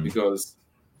 because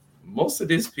most of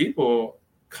these people,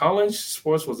 college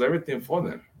sports was everything for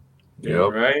them,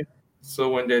 right? So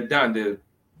when they're done,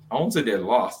 I won't say they're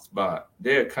lost, but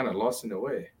they're kind of lost in a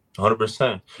way.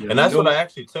 100%. And that's what I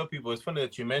actually tell people. It's funny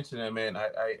that you mentioned that, man.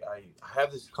 I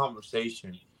have this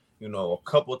conversation, a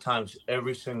couple of times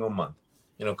every single month,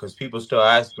 because people still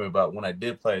ask me about when I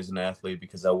did play as an athlete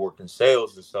because I worked in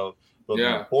sales. And so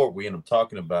report, we end up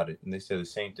talking about it. And they say the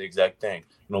same exact thing.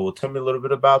 Well, tell me a little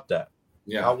bit about that.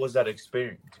 Yeah. How was that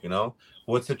experience?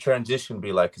 What's the transition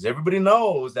be like? Because everybody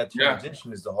knows that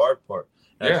transition is the hard part.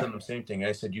 And I told them the same thing.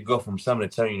 I said, you go from someone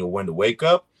to tell you when to wake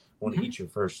up, when to eat your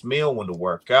first meal, when to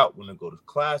work out, when to go to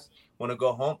class, when to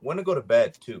go home, when to go to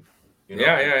bed too.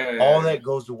 All that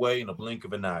goes away in a blink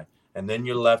of an eye. And then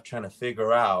you're left trying to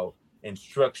figure out and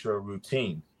structure a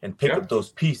routine and pick up those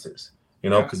pieces,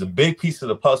 because a big piece of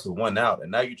the puzzle went out.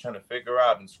 And now you're trying to figure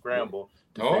out and scramble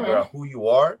to figure out who you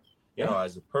are,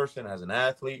 as a person, as an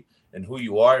athlete, and who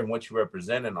you are and what you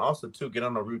represent. And also, too, get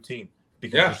on a routine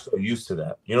because you're so used to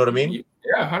that. You know what I mean?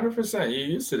 Yeah, 100%. You're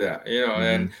used to that,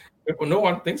 and no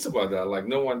one thinks about that. Like,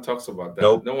 no one talks about that.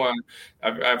 Nope. No one.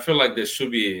 I feel like there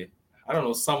should be, I don't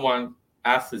know, someone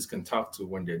athletes can talk to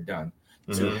when they're done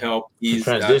to help ease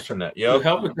transition that. To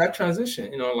help with that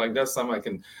transition. Like that's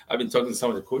something I've been talking to some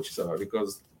of the coaches about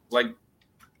because like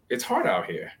it's hard out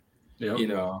here.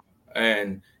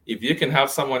 And if you can have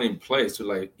someone in place to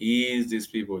like ease these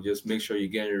people, just make sure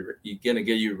you're gonna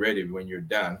get you ready when you're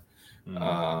done.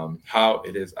 How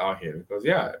it is out here because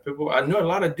people, I know a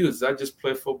lot of dudes that just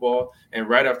play football and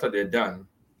right after they're done,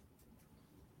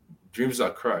 dreams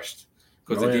are crushed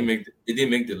because they didn't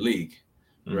make the league,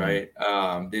 right?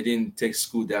 They didn't take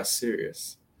school that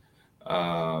serious.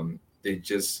 They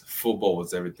just football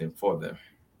was everything for them,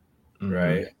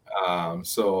 right?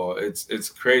 So it's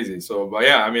crazy. So, but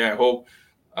I hope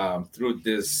through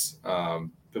this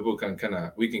people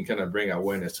we can bring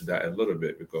awareness to that a little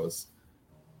bit because.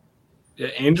 Yeah,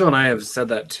 Angel and I have said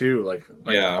that too, like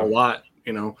a lot.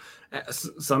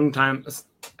 Sometimes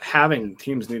having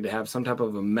teams need to have some type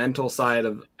of a mental side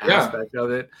of aspect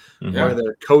of it, where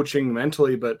they're coaching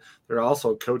mentally, but they're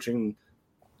also coaching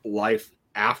life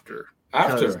after.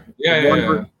 The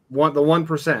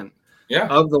 1%. Yeah.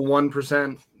 Of the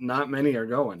 1%, not many are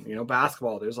going.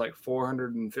 Basketball, there's like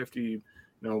 450,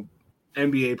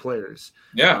 NBA players.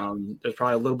 Yeah. There's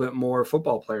probably a little bit more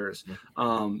football players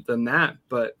than that,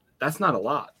 but that's not a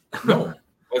lot. No,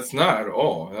 it's not at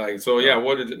all. Like, so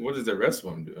what does the rest of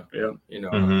them do? Yeah.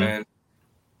 And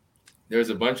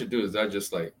there's a bunch of dudes that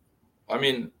just like,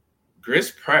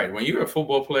 Grace Pride, when you're a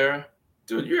football player,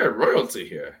 dude, you're a royalty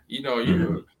here.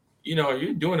 You're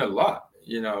doing a lot,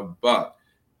 but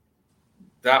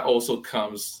that also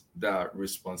comes that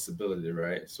responsibility,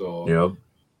 right? So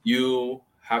you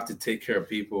have to take care of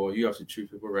people. You have to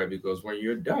treat people right because when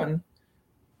you're done,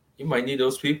 you might need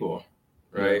those people.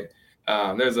 Right.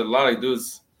 There's a lot of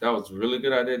dudes that was really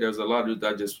good at it. There's a lot of dudes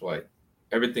that just like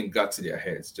everything got to their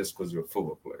heads just because you're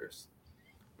football players.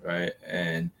 Right.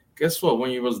 And guess what?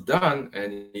 When you was done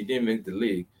and you didn't make the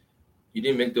league, you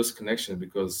didn't make those connections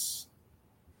because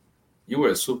you were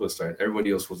a superstar.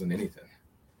 Everybody else wasn't anything.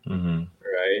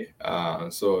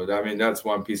 Right. So that's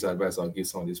one piece of advice I'll give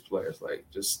some of these players. Like,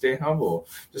 just stay humble.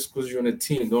 Just because you're on a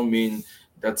team don't mean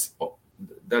that's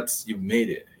you made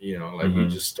it. You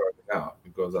just started out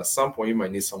because at some point you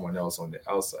might need someone else on the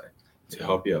outside to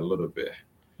help you a little bit.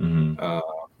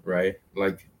 Right.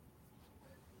 Like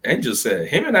Angel said,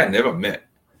 him and I never met,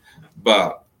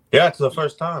 but it's the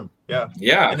first time. Yeah.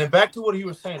 And then back to what he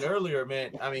was saying earlier,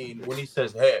 man. When he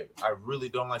says, "Hey, I really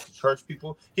don't like to charge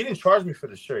people," he didn't charge me for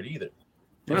the shirt either.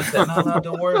 And he said, "No,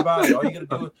 don't worry about it. All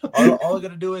you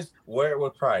gotta do is wear it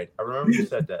with pride." I remember you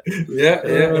said that.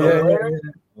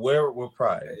 wear it with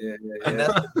pride. And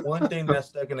that's the one thing that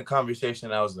stuck in the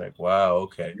conversation. I was like, wow,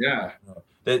 okay. Yeah.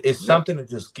 It's something to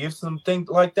just give something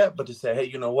like that, but to say, hey,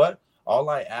 you know what? All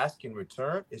I ask in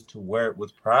return is to wear it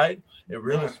with pride. It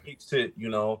really speaks to,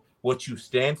 what you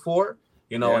stand for,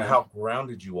 and how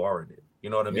grounded you are in it. You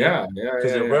know what I mean? Yeah.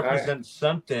 Because it represents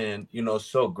something,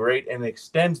 so great and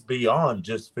extends beyond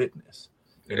just fitness.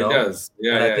 It does.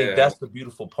 Yeah. And I think that's the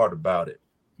beautiful part about it.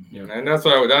 Yeah. And that's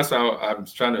how I'm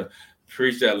trying to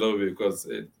preach that a little bit, because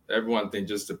everyone thinks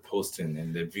just the posting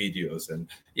and the videos, and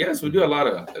yes, we do a lot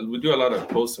of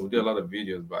posting, we do a lot of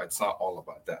videos, but it's not all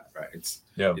about that, right?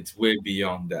 It's way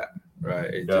beyond that,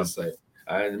 right? It's just like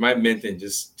my main thing,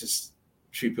 just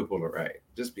treat people right,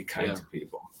 just be kind to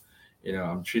people.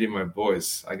 I'm treating my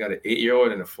boys. I got an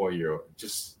 8-year-old and a 4-year-old.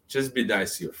 Just be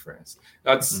nice to your friends.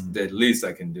 That's the least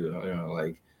I can do.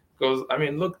 Because I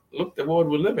mean, look the world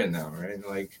we live in now, right?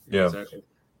 Exactly.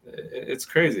 It's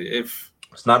crazy.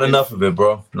 It's not enough of it,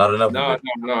 bro. Not enough. No,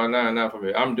 not enough of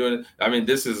it. I'm doing it. I mean,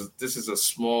 this is a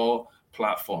small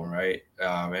platform, right?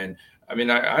 And I mean,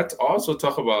 I also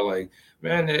talk about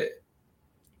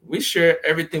we share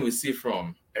everything we see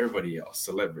from everybody else,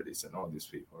 celebrities and all these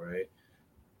people, right?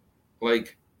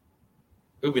 It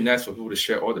would be nice for people to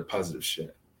share all the positive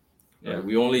shit. Yeah.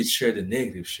 We only share the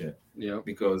negative shit. Yeah.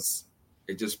 Because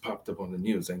it just popped up on the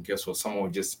news, and guess what? Someone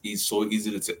would just so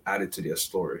easily to add it to their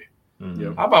story.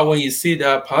 Mm-hmm. How about when you see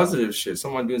that positive shit,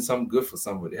 someone doing something good for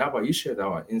somebody? How about you share that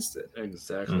on Insta?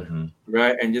 Exactly. Mm-hmm.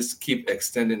 Right? And just keep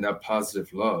extending that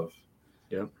positive love.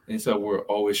 Yeah. And so we're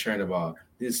always sharing about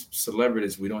these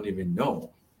celebrities we don't even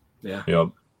know. Yeah. Yep.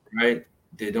 Right?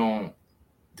 They don't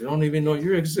even know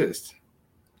you exist.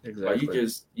 Exactly. But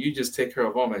you just take care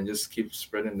of them and just keep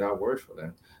spreading that word for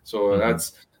them. So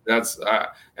that's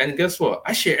and guess what?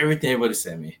 I share everything everybody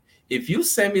send me. If you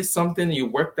send me something you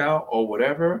worked out or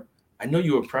whatever, I know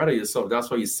you were proud of yourself. That's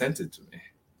why you sent it to me,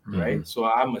 right? So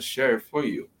I'm gonna share it for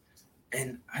you,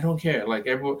 and I don't care. I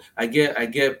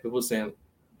get people saying,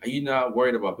 "Are you not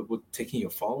worried about people taking your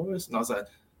followers?" And I was like,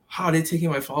 "How are they taking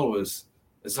my followers?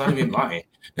 It's not even mine."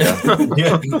 Yeah,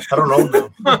 I don't know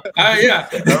them. Yeah,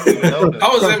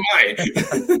 how is it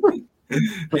mine?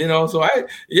 So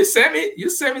you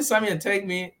send me something and tag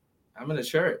me, I'm gonna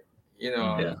share it.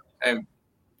 And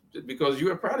because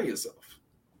you are proud of yourself,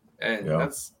 and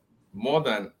that's more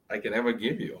than I can ever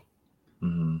give you.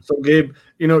 Mm-hmm. So Gabe,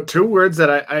 2 words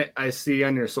that I see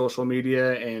on your social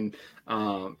media and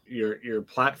your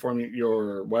platform,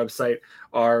 your website,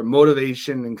 are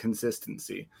motivation and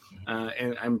consistency.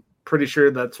 And I'm pretty sure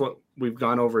that's what we've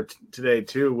gone over today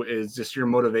too, is just your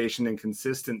motivation and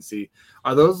consistency.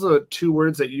 Are those the 2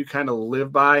 words that you kind of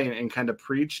live by and kind of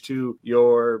preach to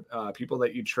your people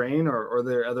that you train, or are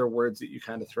there other words that you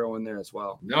kind of throw in there as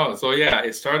well? No. So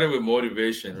it started with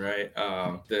motivation, right?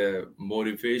 The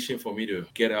motivation for me to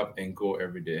get up and go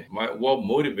every day. What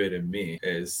motivated me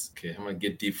is, okay, I'm going to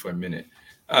get deep for a minute.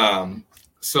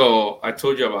 So I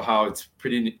told you about how it's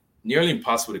nearly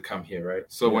impossible to come here, right?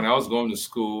 So when I was going to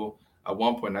school, at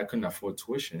one point I couldn't afford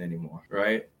tuition anymore,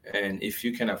 right? And if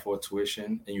you can afford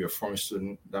tuition and you're a foreign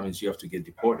student, that means you have to get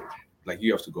deported.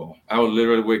 You have to go. I would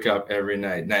literally wake up every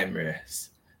night,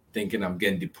 nightmares, thinking I'm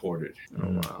getting deported.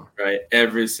 Oh wow! Right?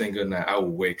 Every single night, I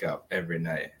would wake up every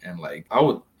night and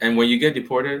And when you get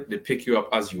deported, they pick you up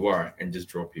as you are and just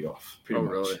drop you off. Pretty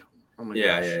much. Really? Oh my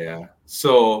gosh. Yeah.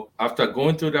 So after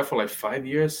going through that for 5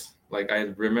 years,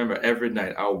 I remember every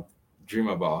night I would dream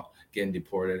about getting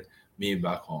deported, me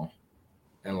back home.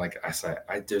 And I said,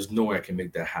 there's no way I can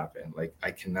make that happen. I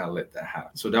cannot let that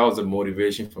happen. So that was the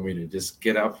motivation for me to just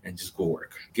get up and just go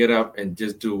work. Get up and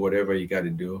just do whatever you got to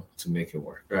do to make it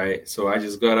work, right? So I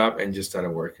just got up and just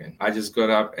started working. I just got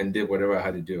up and did whatever I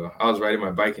had to do. I was riding my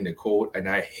bike in the cold, and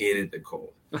I hated the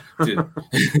cold. Dude,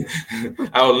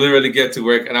 I would literally get to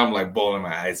work, and I'm bawling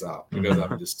my eyes out because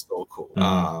I'm just so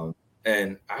cold.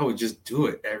 And I would just do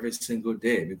it every single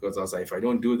day because I was like, if I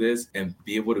don't do this and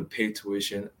be able to pay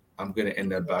tuition, I'm going to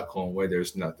end up back home where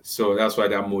there's nothing. So that's why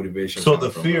that motivation. So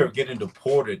the fear of getting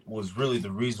deported was really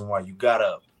the reason why you got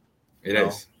up. It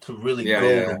is. To really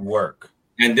go to work.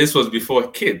 And this was before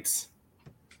kids.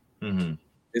 Mm-hmm.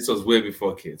 This was way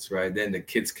before kids, right? Then the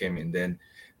kids came in. Then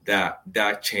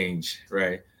that changed,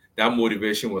 right? That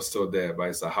motivation was still there, but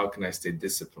it's how can I stay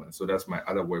disciplined? So that's my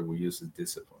other word we use is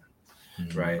discipline,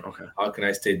 right? Okay. How can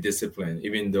I stay disciplined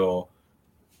even though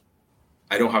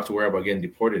I don't have to worry about getting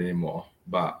deported anymore?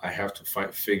 But I have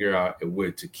to figure out a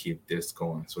way to keep this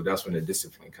going. So that's when the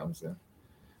discipline comes in.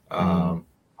 I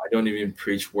don't even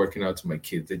preach working out to my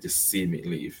kids. They just see me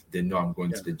leave. They know I'm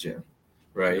going to the gym,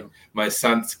 right? Yeah. My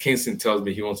son, Kingston, tells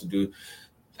me he wants to do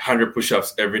 100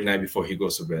 push-ups every night before he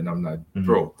goes to bed. And I'm like,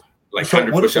 bro, like so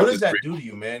 100 what push-ups. does that do to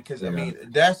you, man? Because I mean,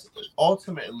 that's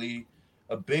ultimately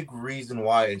a big reason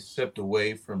why I stepped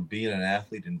away from being an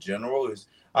athlete in general. Is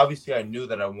obviously I knew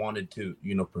that I wanted to,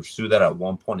 pursue that at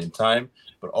one point in time,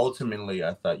 but ultimately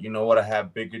I thought, you know what, I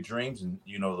have bigger dreams, and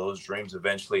those dreams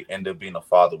eventually end up being a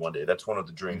father one day. That's one of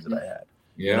the dreams that I had.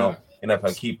 And if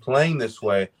I keep playing this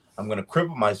way, I'm going to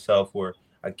cripple myself where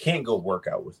I can't go work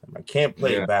out with him. I can't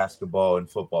play basketball and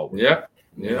football with him.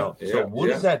 So what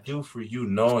does that do for you,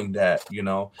 knowing that, you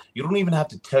don't even have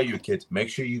to tell your kids, make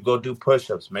sure you go do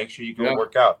push-ups, make sure you go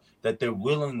work out, that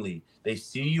they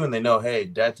see you and they know, hey,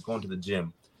 dad's going to the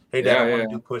gym. Hey, dad, I want to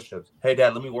do push-ups. Hey,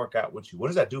 dad, let me work out with you. What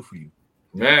does that do for you?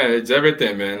 Man, it's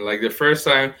everything, man. Like the first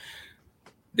time,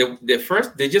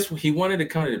 he wanted to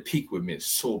come to the peak with me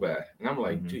so bad. And I'm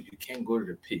like, dude, you can't go to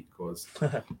the peak because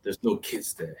there's no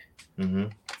kids there. I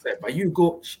said, but you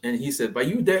go. And he said, but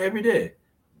you there every day.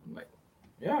 I'm like,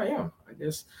 yeah, I am, I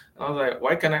guess. And I was like,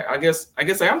 why can't I guess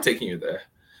I am taking you there.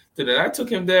 So then I took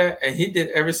him there and he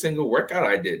did every single workout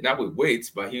I did, not with weights,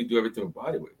 but he would do everything with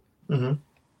body weight.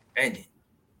 And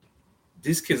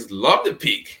these kids love the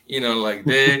peak, like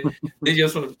they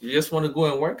just want to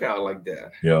go and work out like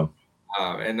that. Yeah.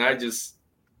 And I just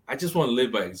want to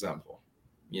live by example,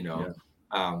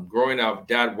 growing up,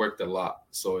 dad worked a lot.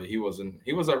 So he was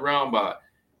around, but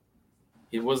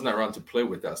he wasn't around to play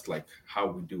with us like how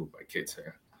we do with my kids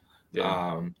here.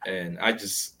 And I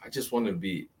just want to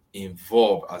be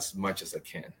involved as much as I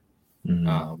can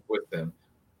with them.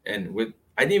 And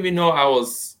I didn't even know I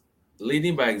was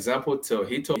leading by example till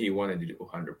he told me he wanted to do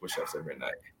 100 push-ups every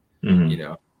night,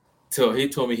 till he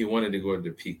told me he wanted to go to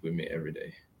the peak with me every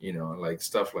day, like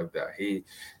stuff like that.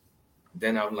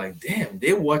 Then I'm like, damn,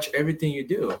 they watch everything you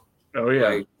do. Oh yeah.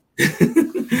 Like,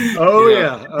 oh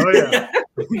yeah.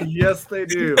 Yes, they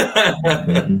do.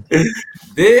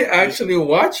 They actually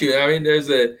watch you. I mean,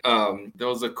 there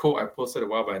was a quote I posted a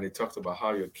while back, and it talked about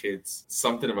how your kids,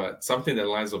 something that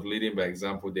lines of leading by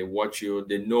example. They watch you.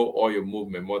 They know all your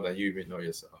movement more than you even know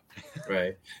yourself,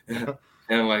 right?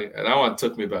 And like that one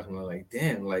took me back, and I'm like,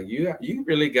 damn, like you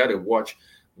really got to watch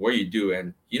what you do,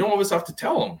 and you don't always have to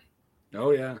tell them. Oh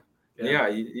yeah. Yeah,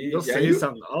 you'll say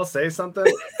something. I'll say something,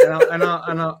 and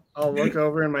I'll look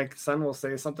over, and my son will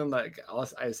say something like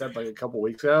I said like a couple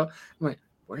weeks ago. I'm like,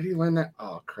 where did he learn that?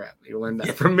 Oh crap, he learned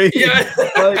that from me. Like,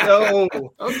 oh,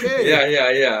 okay.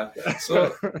 Yeah.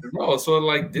 So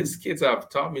like these kids have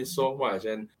taught me so much.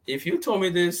 And if you told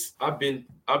me this, I've been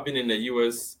in the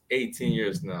US 18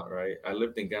 years now, right? I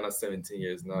lived in Ghana 17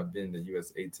 years now. I've been in the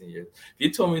US 18 years. If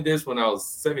you told me this when I was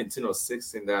 17 or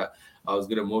 16 that I was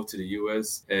going to move to the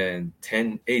US and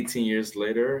 18 years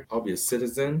later, I'll be a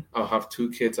citizen. I'll have 2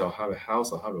 kids. I'll have a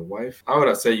house. I'll have a wife. I would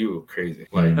have said you were crazy.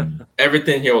 Like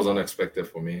everything here was unexpected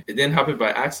for me. It didn't happen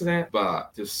by accident,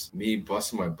 but just me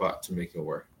busting my butt to make it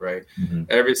work, right?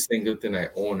 Every single thing I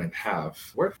own and have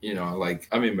worked. Like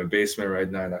I'm in my basement right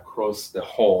now and across the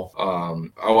hall,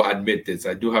 I will admit this,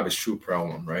 I do have a shoe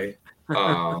problem, right?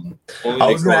 I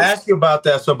was going to ask you about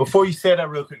that. So before you say that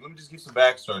real quick, let me just give some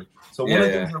backstory. So one of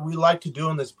the things that we like to do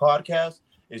on this podcast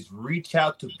is reach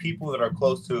out to people that are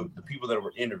close to the people that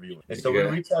we're interviewing. And so we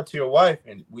reached out to your wife,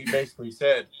 and we basically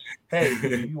said, hey,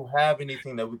 do you have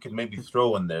anything that we could maybe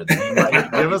throw in there that you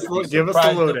might give us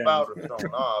the lowdown about or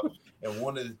thrown off? And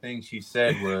one of the things she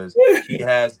said was he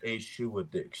has a shoe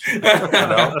addiction.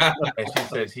 And she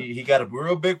says he got a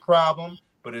real big problem.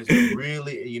 But it's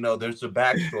really, there's a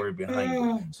backstory behind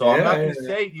it. So I'm not going to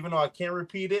say it, even though I can't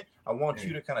repeat it. I want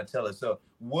you to kind of tell it. So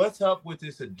what's up with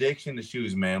this addiction to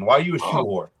shoes, man? Why are you a shoe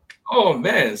whore? Oh,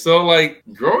 man. So, like,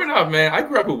 growing up, man, I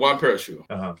grew up with one pair of shoes.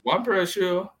 One pair of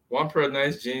shoes, one pair of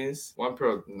nice jeans, one pair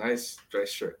of nice dress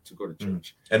shirt to go to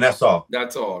church. And that's all?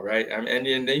 That's all, right? And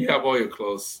then you have all your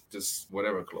clothes, just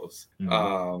whatever clothes.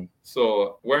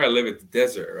 So where I live, it's the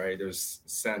desert, right? There's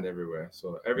sand everywhere.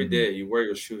 So every day you wear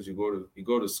your shoes, you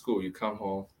go to school, you come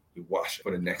home, you wash it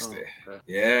for the next day. Okay.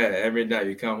 Yeah, every night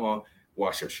you come home,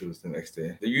 wash your shoes the next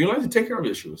day. You learn to take care of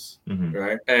your shoes,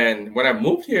 right? And when I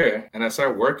moved here and I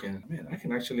started working, man, I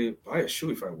can actually buy a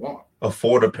shoe if I want.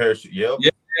 Afford a pair of shoes.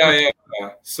 Yep. Yeah.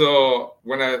 So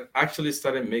when I actually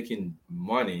started making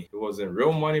money, it wasn't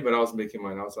real money, but I was making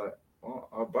money. I was like, well,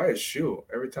 I'll buy a shoe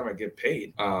every time I get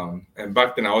paid. And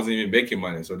back then I wasn't even making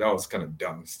money, so that was kind of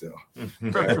dumb still.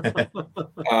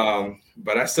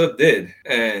 But I still did.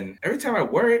 And every time I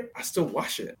wear it, I still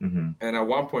wash it. And at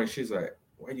one point she's like,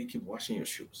 why do you keep washing your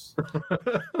shoes?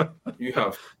 You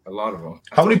have a lot of them.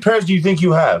 How many pairs do you think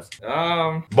you have?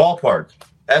 Ballpark.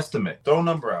 Estimate. Throw a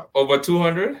number out. Over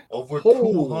 200? Over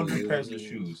 200 pairs of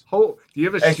shoes. Do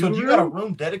you have a shoe room? So you got a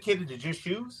room dedicated to just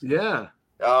shoes? Yeah.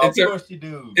 Of course you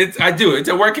do. I do. It's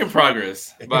a work in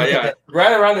progress. But yeah,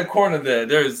 right around the corner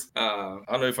there's I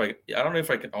don't know if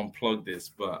I can unplug this,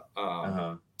 but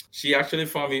she actually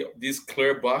found me these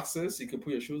clear boxes you can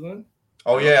put your shoes in.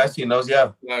 Oh yeah, I seen those.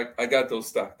 Yeah, like I got those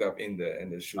stacked up in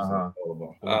the shoes.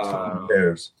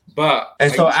 Pairs. But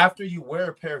so after you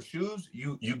wear a pair of shoes,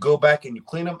 you go back and you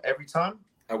clean them every time.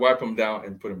 I wipe them down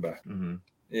and put them back. Mm-hmm.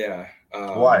 Yeah.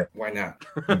 Why? Why not?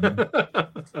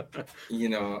 You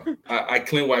know, I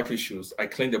clean wifey shoes. I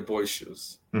clean the boys'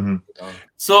 shoes. Mm-hmm.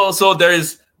 So there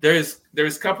is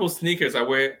a couple sneakers I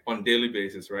wear on daily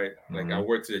basis, right? Like I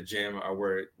wear to the gym, I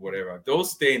wear whatever.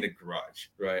 Those stay in the garage,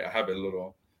 right? I have a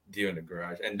little deal in the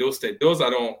garage, and those I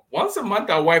don't. Once a month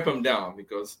I wipe them down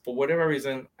because for whatever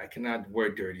reason I cannot wear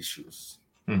dirty shoes.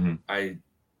 Mm-hmm.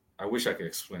 I wish I could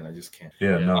explain. I just can't.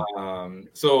 Yeah, no.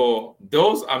 So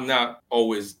those I'm not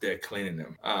always there cleaning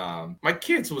them. My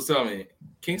kids will tell me,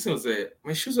 Kingston will say,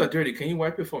 "My shoes are dirty. Can you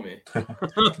wipe it for me?"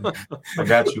 I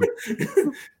got you.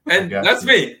 And that's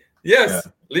me. Yes,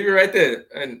 leave it right there.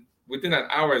 And within an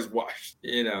hour is washed.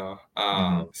 You know.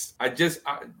 I just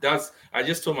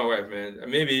told my wife, man,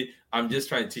 maybe I'm just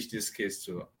trying to teach these kids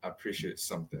to appreciate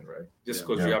something, right? Just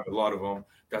because you have a lot of them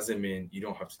doesn't mean you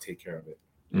don't have to take care of it.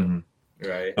 Mm-hmm.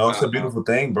 Right. No, it's a beautiful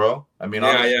thing, bro. I mean,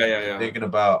 yeah. Thinking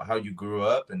about how you grew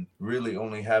up and really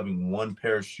only having one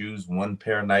pair of shoes, one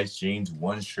pair of nice jeans,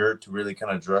 one shirt to really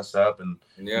kind of dress up and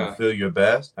feel your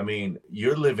best. I mean,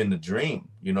 you're living the dream.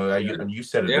 You know, you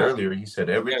said it earlier. You said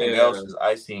everything else is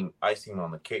icing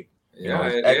on the cake.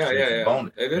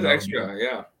 Bonus, it is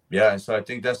extra. Yeah, and so I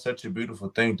think that's such a beautiful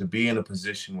thing to be in a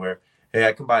position where, hey,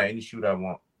 I can buy any shoe I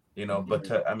want. You know, but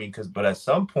at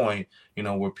some point, you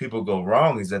know, where people go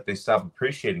wrong is that they stop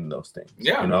appreciating those things.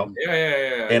 Yeah. You know?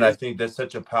 Yeah. And I think that's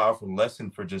such a powerful lesson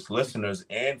for just listeners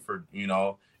and for, you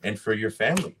know, and for your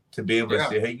family to be able to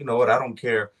say, hey, you know what? I don't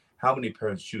care how many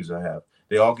pairs of shoes I have.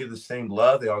 They all get the same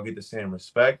love. They all get the same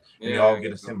respect. And they all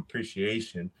get the same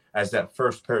appreciation as that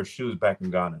first pair of shoes back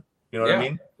in Ghana. You know what I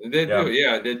mean? They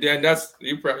do. And that's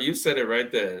you said it right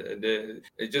there.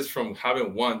 It's just from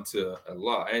having one to a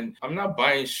lot. And I'm not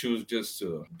buying shoes just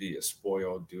to be a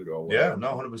spoiled dude or whatever. Yeah,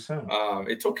 no, 100%.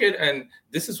 It's okay, and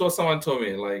this is what someone told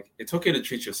me. Like, it's okay to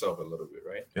treat yourself a little bit,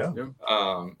 right? Yeah.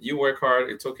 You work hard.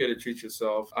 It's okay to treat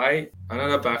yourself.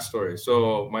 Another backstory.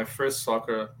 So my first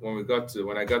soccer, when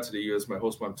I got to the US, my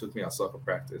host mom took me on soccer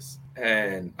practice,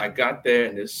 and I got there,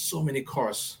 and there's so many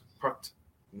cars parked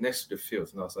next to the field,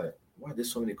 and I was like, why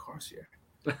there's so many cars here?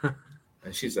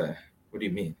 And she's like, what do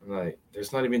you mean? I'm like,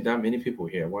 there's not even that many people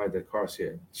here. Why are there cars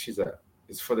here? She's like,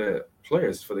 it's for the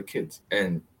players, for the kids.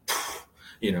 And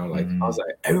you know, like I was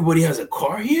like, everybody has a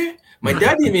car here? My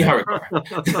dad didn't even have a car.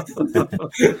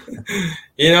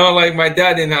 You know, like my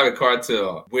dad didn't have a car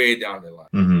till way down the line.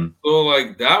 Mm-hmm. So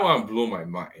like that one blew my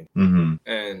mind. Mm-hmm.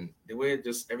 And the way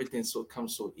everything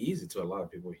comes so easy to a lot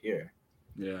of people here.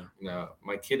 Yeah. Now,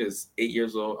 my kid is 8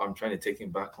 years old. I'm trying to take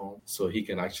him back home so he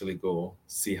can actually go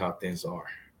see how things are.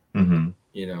 Mm-hmm.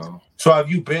 You know. So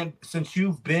since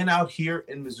you've been out here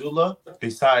in Missoula,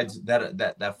 besides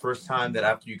that first time that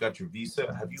after you got your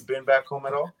visa, have you been back home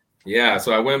at all? Yeah.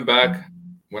 So I went back.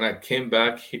 When I came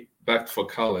back for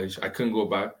college, I couldn't go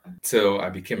back till I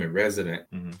became a resident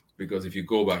because if you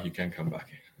go back, you can't come back.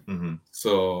 Mm-hmm.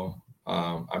 So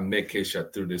I met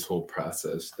Keisha through this whole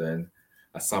process. Then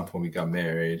at some point we got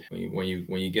married. When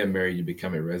you get married, you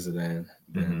become a resident.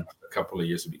 Then after a couple of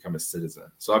years, you become a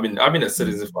citizen. So I've been a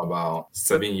citizen for about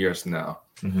 7 years now.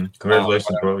 Mm-hmm.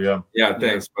 Congratulations, bro. Yeah. Yeah,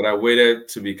 thanks. But I waited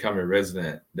to become a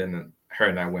resident. Then her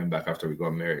and I went back after we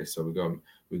got married. So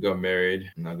we got married.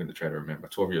 I'm not going to try to remember.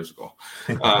 12 years ago.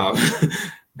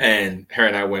 And her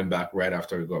and I went back right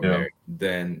after we got married.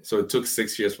 Then so it took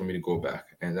 6 years for me to go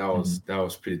back, and that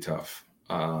was pretty tough.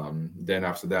 Then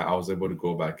after that, I was able to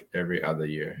go back every other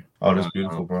year. Oh, that's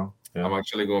beautiful, bro. Yeah. I'm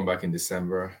actually going back in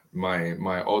December.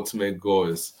 My ultimate goal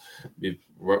is,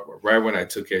 right when I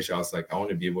took Keisha, I was like, I want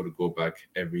to be able to go back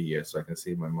every year so I can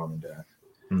see my mom and dad.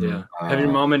 Mm-hmm. Yeah. Have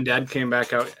your mom and dad came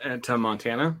back out to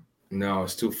Montana? No,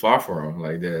 it's too far for them.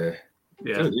 Like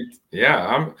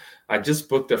I just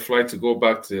booked a flight to go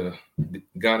back to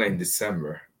Ghana in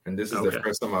December, and this is the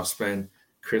first time I've spent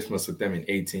Christmas with them in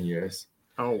 18 years.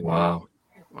 Oh wow.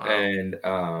 And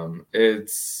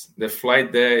it's the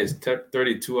flight there is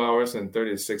 32 hours and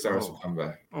 36 hours to come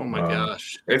back. Oh my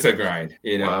gosh. It's a grind,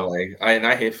 you know, like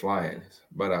I hate flying,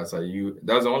 but I was like,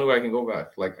 that's the only way I can go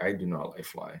back. Like, I do not like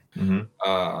flying.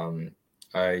 Mm-hmm.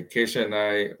 Keisha and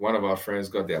I, one of our friends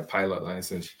got their pilot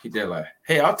license. They're like,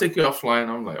 hey, I'll take you off flying.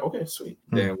 I'm like, okay, sweet.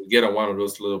 Mm-hmm. Then we get on one of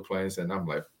those little planes, and I'm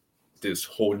like, this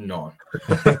holding on.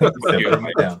 Let's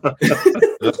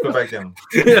go back down.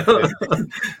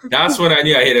 That's when I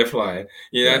knew I hated flying.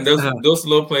 And those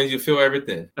low planes, you feel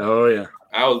everything. Oh yeah.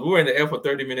 We were in the air for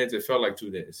 30 minutes. It felt like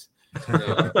 2 days.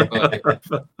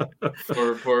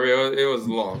 For real, it was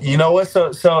long. You know what?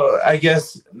 So I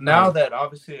guess now that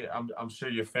obviously I'm sure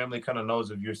your family kind of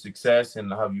knows of your success and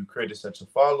how you created such a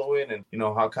following, and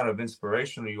how kind of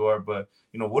inspirational you are. But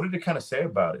what did they kind of say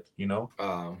about it?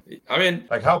 I mean,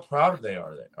 like how proud they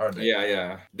are they?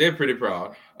 Yeah, they're pretty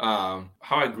proud. How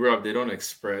I grew up, they don't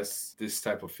express this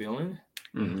type of feeling.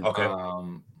 Mm-hmm. Okay.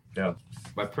 Yeah.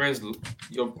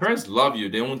 Your parents love you.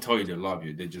 They won't tell you they love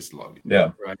you. They just love you.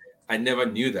 Yeah. Right. I never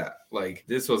knew that. Like,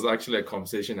 this was actually a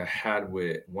conversation I had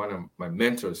with one of my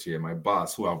mentors here, my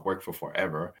boss, who I've worked for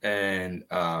forever. And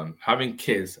having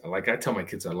kids, like I tell my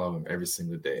kids I love them every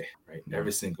single day, right? Mm-hmm.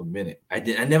 Every single minute. I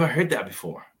never heard that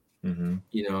before. Mm-hmm.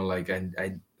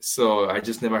 So I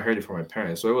just never heard it from my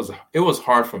parents. So it was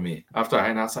hard for me. After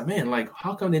I was like, man, like,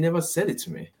 how come they never said it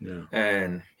to me? Yeah.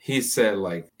 And he said,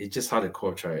 like, it's just how the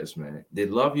culture is, man. They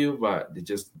love you, but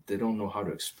they don't know how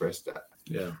to express that.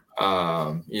 Yeah.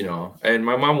 And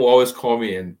my mom will always call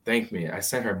me and thank me. I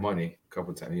sent her money a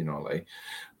couple of times,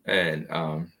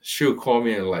 and she'll call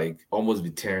me and like almost be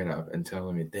tearing up and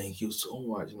telling me, thank you so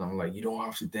much. And I'm like, you don't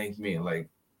have to thank me. Like,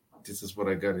 this is what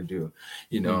I got to do,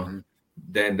 Mm-hmm.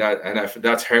 Then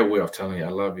that's her way of telling me I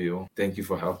love you. Thank you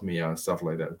for helping me out and stuff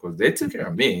like that, because they took care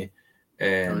of me,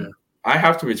 and I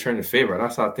have to return the favor.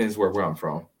 That's how things work where I'm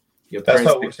from. That's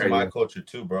how it works in my culture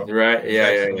too, bro. Right?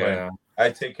 Yeah. I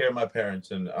take care of my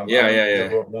parents, and I'm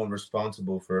one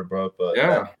responsible for it, bro. But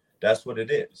that's what it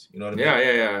is. You know what I mean?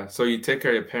 Yeah. So you take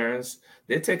care of your parents.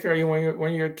 They take care of you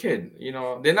when you're a kid.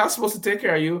 They're not supposed to take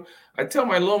care of you. I tell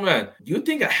my little man, you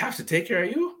think I have to take care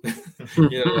of you?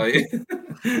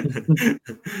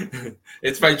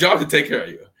 It's my job to take care of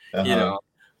you.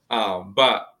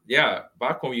 But yeah,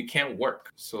 back home you can't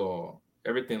work, so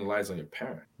everything lies on your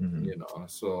parent. Mm-hmm.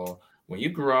 So when you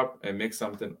grow up and make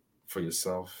something for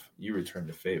yourself, you return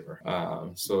the favor.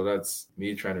 So that's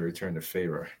me trying to return the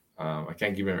favor. I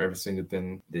can't give them every single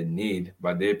thing they need,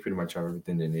 but they pretty much have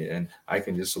everything they need, and I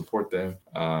can just support them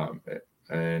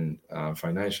and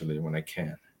financially when I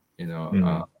can,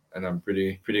 Mm-hmm. And I'm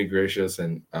pretty gracious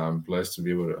and blessed to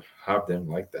be able to have them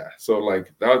like that. So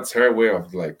like that's her way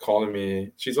of like calling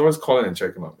me. She's always calling and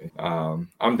checking on me.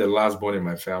 I'm the last born in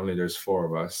my family. There's 4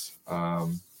 of us.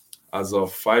 As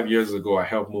of 5 years ago, I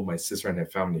helped move my sister and her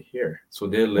family here. So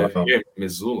they live here in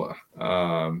Missoula.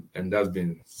 And that's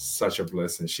been such a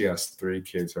blessing. She has 3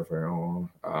 kids of her own.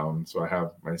 So I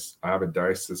have a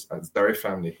direct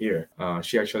family here.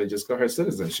 She actually just got her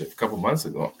citizenship a couple months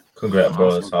ago. Congrats,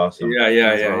 bro. That's awesome.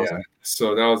 Yeah.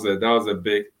 So that was a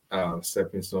big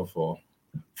stepping stone for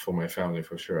my family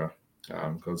for sure.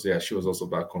 Because she was also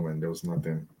back home and there was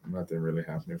nothing really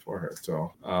happening for her.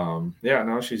 So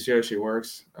now she's here, she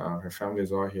works, her family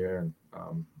is all here, and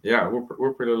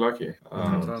we're pretty lucky.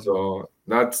 So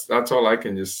that's all. I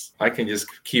can just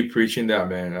keep preaching that,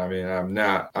 man. I mean, I'm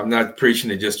not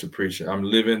preaching it just to preach it. I'm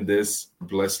living this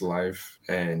blessed life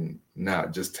and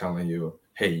not just telling you,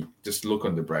 hey, just look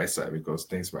on the bright side, because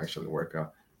things will actually work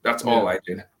out. That's all I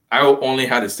did. I only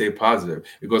had to stay positive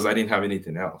because I didn't have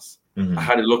anything else. Mm-hmm. I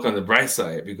had to look on the bright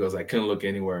side because I couldn't look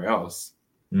anywhere else.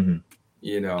 Mm-hmm.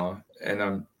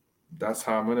 And that's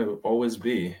how I'm going to always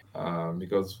be.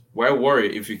 Because why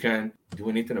worry if you can't do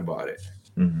anything about it?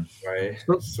 Mm-hmm. Right.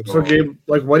 So Gabe,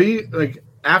 like, what do you like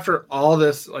after all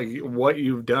this, like what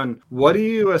you've done, what do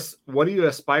you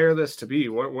aspire this to be?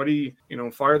 What do you,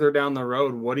 farther down the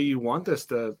road, what do you want this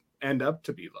to end up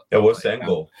to be? Yeah. What's the end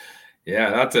goal?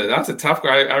 Yeah, that's a tough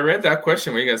question. I read that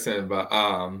question when you guys said, but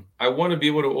I want to be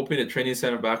able to open a training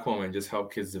center back home and just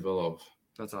help kids develop.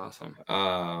 That's awesome.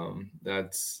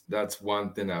 That's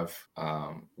one thing I've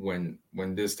when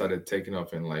this started taking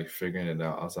off and like figuring it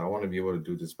out, I was like, I want to be able to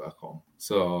do this back home.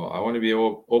 So I want to be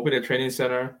able to open a training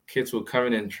center. Kids will come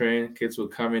in and train. Kids will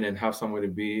come in and have somewhere to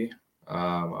be.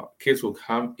 Kids will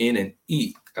come in and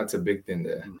eat. That's a big thing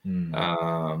there.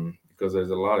 Mm-hmm. Because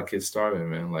there's a lot of kids starving,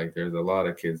 man. Like there's a lot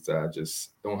of kids that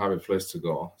just don't have a place to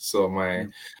go. So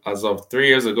as of 3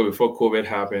 years ago, before COVID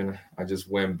happened, I just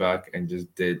went back and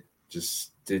just did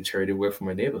charity work for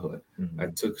my neighborhood. Mm-hmm. I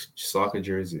took soccer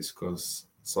jerseys because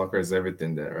soccer is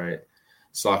everything there, right?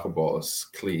 Soccer balls,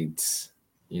 cleats,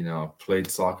 played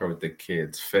soccer with the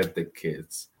kids, fed the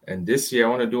kids. And this year I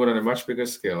want to do it on a much bigger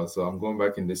scale. So I'm going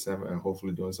back in December and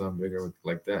hopefully doing something bigger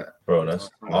like that. Bro, that's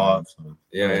awesome.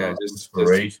 Yeah. Just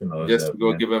to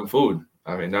go give them food.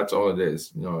 I mean, that's all it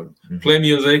is. Mm-hmm. Play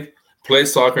music, play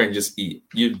soccer, and just eat.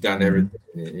 You've done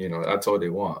everything. That's all they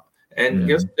want. And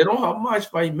guess they don't have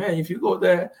much, but man, if you go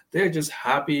there, they're just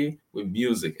happy with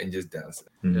music and just dancing.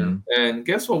 And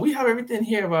guess what? We have everything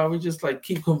here, but we just like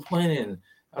keep complaining.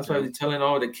 That's why I'm telling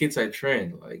all the kids I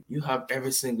train, like, you have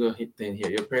every single thing here.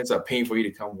 Your parents are paying for you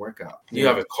to come work out. You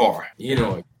have a car, you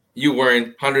know, you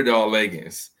wearing $100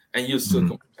 leggings, and you still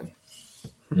complain.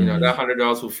 You know, that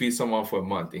 $100 will feed someone for a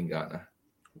month in Ghana.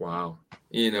 Wow.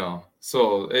 You know,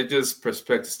 so it just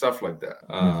perspective stuff like that.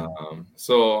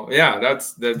 So yeah,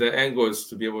 that's the end goal, is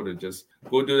to be able to just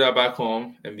go do that back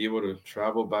home and be able to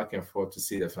travel back and forth to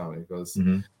see the family. Because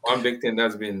one big thing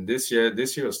that's been this year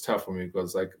was tough for me,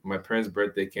 because like my parents'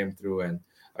 birthday came through, and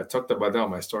I talked about that on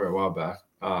my story a while back.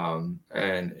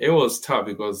 And it was tough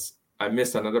because I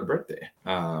missed another birthday.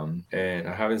 And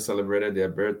I haven't celebrated their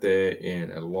birthday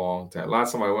in a long time.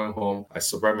 Last time I went home, I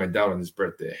surprised my dad on his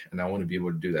birthday, and I want to be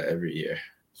able to do that every year.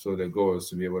 So the goal is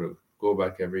to be able to go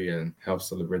back every year and help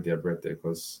celebrate their birthday.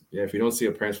 Because if you don't see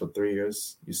your parents for 3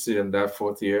 years, you see them that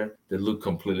 4th year, they look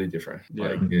completely different.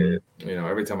 Like, you know,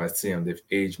 every time I see them, they've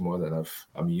aged more than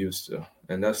I'm used to.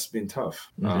 And that's been tough.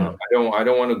 I don't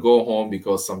want to go home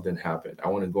because something happened. I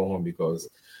want to go home because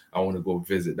I want to go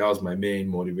visit. That was my main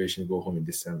motivation, to go home in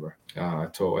December. I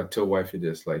told wifey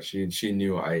this, like she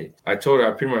knew. I told her,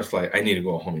 I pretty much like, I need to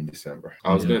go home in December.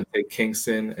 I was going to take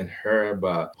Kingston and her,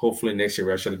 but hopefully next year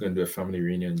we're actually going to do a family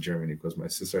reunion in Germany, because my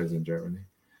sister is in Germany.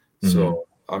 So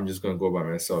I'm just going to go by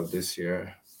myself this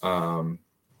year.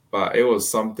 But it was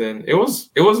something. It was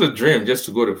a dream just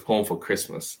to go to home for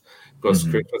Christmas, because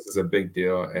Christmas is a big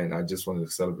deal, and I just wanted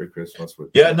to celebrate Christmas with.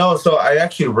 Yeah, no. So I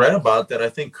actually read about that. I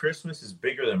think Christmas is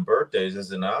bigger than birthdays,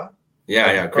 is it not?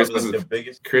 Yeah. Christmas is the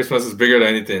biggest. Christmas is bigger than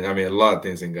anything. I mean, a lot of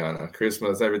things in Ghana.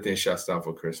 Christmas, everything shuts down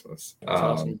for Christmas.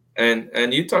 Awesome.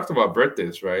 And you talked about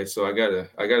birthdays, right? So I got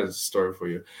a story for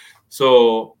you.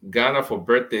 So Ghana, for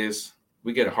birthdays,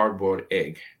 we get a hard-boiled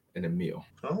egg in a meal.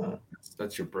 Oh.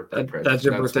 That's your birthday present. That's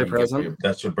your birthday present?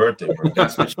 That's your birthday present.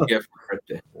 That's what you get for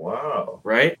birthday. Wow.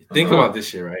 Right? Think about this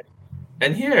shit, right?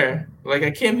 And here, like, I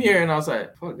came here and I was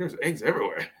like, fuck, there's eggs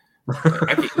everywhere.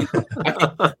 I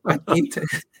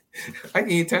can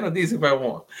eat 10 of these if I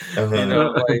want. You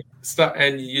know, like, stop.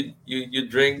 And you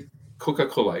drink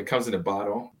Coca-Cola. It comes in a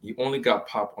bottle. You only got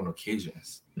pop on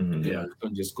occasions. You know, you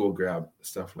don't just go grab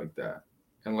stuff like that.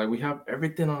 And like, we have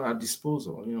everything on our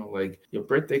disposal. You know, like, your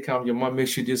birthday comes, your mom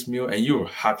makes you this meal, and you're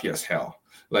happy as hell.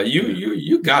 Like,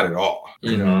 you got it all.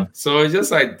 You know. So it's just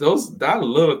like that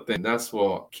little thing. That's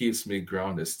what keeps me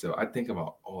grounded. Still, I think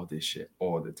about all this shit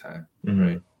all the time.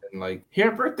 Right. And like,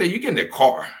 here, birthday, you get in the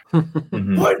car.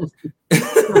 What?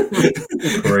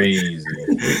 Crazy.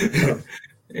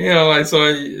 You know, like, so,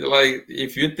 like,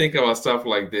 if you think about stuff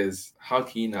like this, how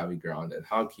can you not be grounded?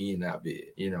 How can you not be,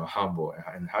 you know, humble?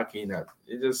 And how can you not?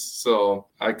 It just, so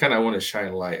I kind of want to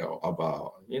shine light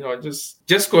about, you know, just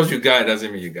because you got it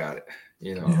doesn't mean you got it.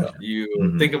 You know, you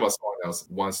think about someone else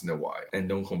once in a while and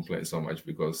don't complain so much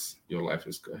because your life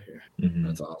is good here.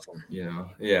 That's awesome. You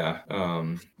know, yeah.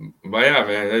 But yeah,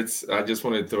 man, I just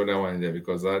wanted to throw that one in there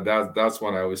because that's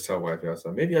one I always tell wife. I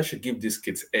said, maybe I should give these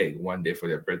kids egg one day for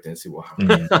their birthday and see what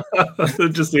happens.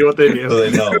 Just see what they do. So they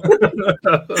know.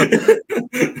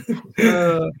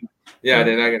 Yeah,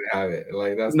 they're not gonna have it.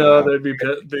 Like, that's no, they'd be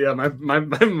pissed. Yeah, my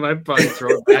body throw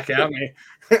it back at me.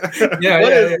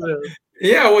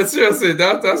 Yeah, well, seriously,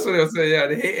 that's what they'll say. Yeah,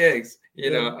 they hate eggs.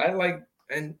 You know,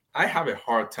 and I have a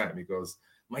hard time because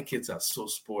my kids are so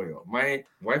spoiled. My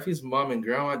wifey's mom and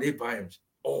grandma, they buy them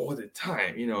all the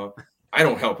time. You know, I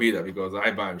don't help either because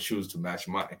I buy them shoes to match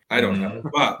mine. I don't help.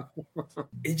 But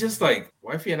it's just like,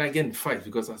 wifey and I get in fights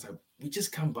because I was like, we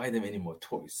just can't buy them any more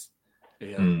toys.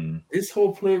 Yeah. This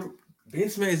whole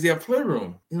basement is their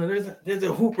playroom. You know, there's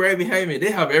a hoop right behind me. They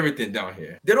have everything down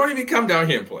here. They don't even come down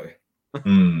here and play.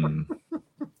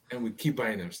 And we keep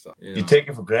buying them stuff. You take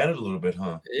it for granted a little bit,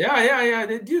 huh? Yeah,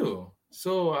 they do.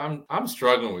 So I'm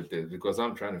struggling with this because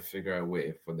I'm trying to figure out a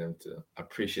way for them to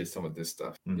appreciate some of this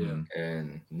stuff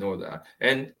and know that.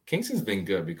 And Kingston's been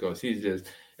good because he's just,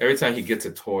 every time he gets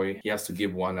a toy, he has to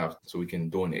give one out so we can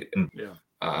donate it.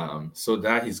 So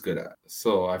that he's good at.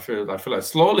 So I feel like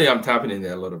slowly I'm tapping in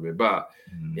there a little bit. But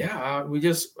yeah,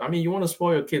 you want to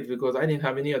spoil your kids because I didn't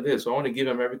have any of this. So I want to give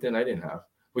them everything I didn't have,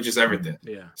 which is everything.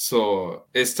 Yeah. So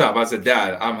it's tough. As a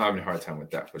dad, I'm having a hard time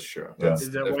with that for sure. Yeah.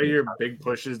 Is that why your big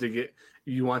push is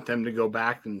you want them to go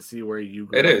back and see where you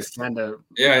grew? It is. Kind of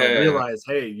realize,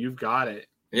 hey, you've got it.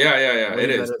 Yeah. It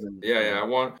is.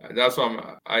 That's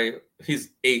why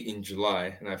he's 8 in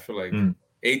July, and I feel like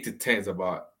 8 to 10 is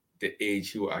about the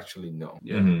age he will actually know.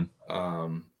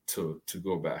 To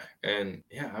go back. And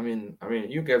I mean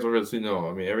you guys already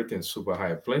know, everything's super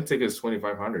high. Plane ticket is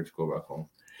 $2,500 to go back home.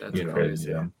 That's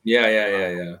crazy.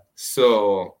 Yeah.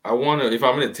 So if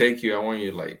I'm going to take you, I want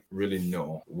you to like really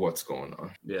know what's going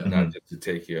on. Yeah. Not just to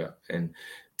take you and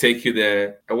take you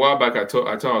there. A while back, I told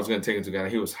I was going to take him to Ghana.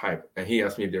 He was hyped, and he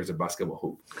asked me if there's a basketball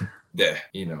hoop there.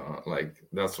 Like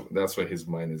that's where his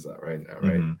mind is at right now,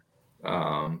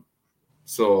 right?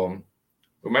 So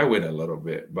we might wait a little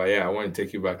bit, but yeah, I want to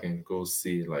take you back and go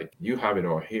see, like, you have it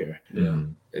all here. Yeah.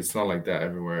 It's not like that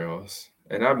everywhere else.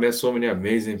 And I've met so many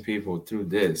amazing people through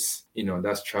this,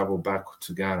 that's traveled back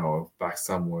to Ghana or back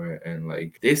somewhere, and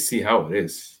like they see how it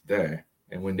is there.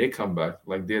 And when they come back,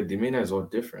 like their demeanor is all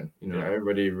different.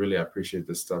 Everybody really appreciates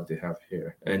the stuff they have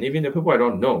here. And even the people I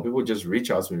don't know, people just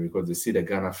reach out to me because they see the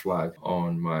Ghana flag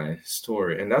on my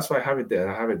story. And that's why I have it there.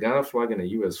 I have a Ghana flag and a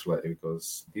US flag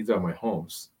because these are my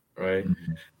homes. Right.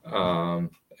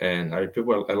 And a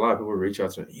lot of people reach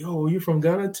out to me, yo, you from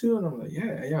Ghana too? And I'm like,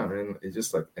 yeah. And it's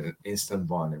just like an instant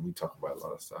bond, and we talk about a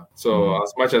lot of stuff. So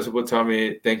as much as people tell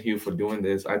me, thank you for doing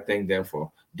this, I thank them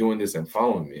for doing this and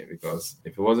following me, because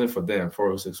if it wasn't for them,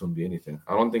 406 wouldn't be anything.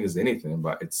 I don't think it's anything,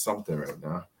 but it's something right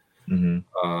now.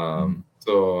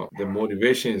 So the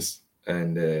motivations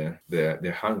and the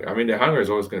hunger. I mean, the hunger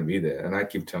is always going to be there. And I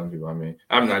keep telling people,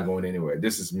 I'm not going anywhere.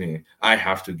 This is me. I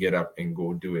have to get up and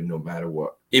go do it no matter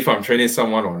what, if I'm training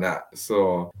someone or not.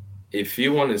 So if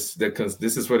you want to,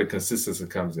 this is where the consistency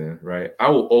comes in, right? I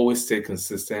will always stay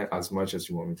consistent as much as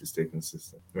you want me to stay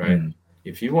consistent, right?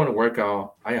 If you want to work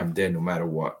out, I am there no matter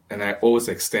what. And I always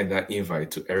extend that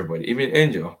invite to everybody, even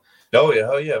Angel. Oh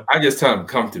yeah. I just tell them,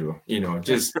 come through,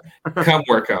 just come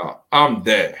work out. I'm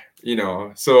there.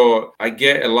 So I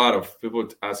get a lot of people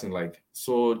asking, like,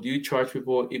 so do you charge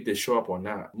people if they show up or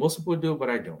not? Most people do, but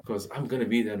I don't, because I'm going to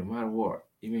be there no matter what,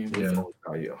 even if it's all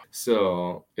about you.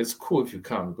 So it's cool if you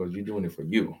come because you're doing it for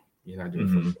you. You're not doing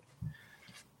it for me.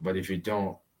 But if you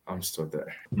don't, I'm still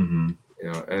there.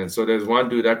 And so there's one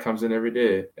dude that comes in every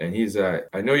day, and he's like,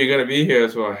 I know you're going to be here,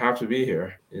 so I have to be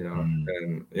here,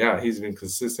 And yeah, he's been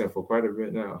consistent for quite a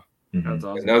bit now. That's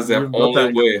awesome. And that's the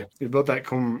only way. You built that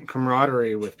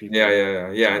camaraderie with people.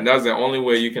 Yeah. And that's the only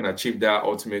way you can achieve that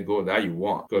ultimate goal that you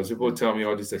want. Because people tell me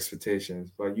all these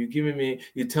expectations, but you're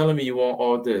telling me you want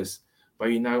all this, but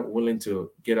you're not willing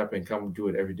to get up and come do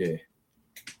it every day.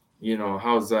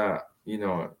 How's that?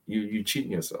 You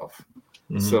cheating yourself.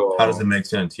 So how does it make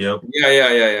sense? Yep.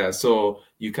 Yeah. So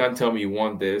you can't tell me you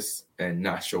want this and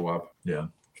not show up. Yeah.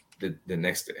 The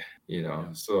next day.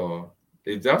 So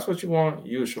if that's what you want,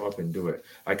 you show up and do it.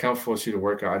 I can't force you to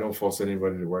work out. I don't force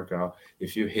anybody to work out.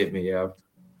 If you hit me up,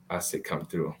 I say come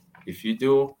through. If you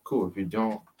do, cool. If you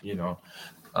don't,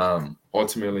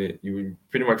 ultimately you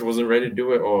pretty much wasn't ready to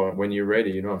do it, or when you're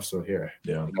ready, I'm still here.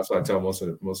 Yeah. And that's what I tell most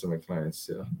of my clients.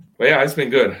 Yeah. But yeah, it's been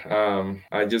good.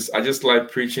 I just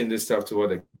like preaching this stuff to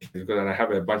other kids, because I have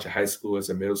a bunch of high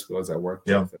schoolers and middle schoolers I work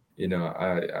with.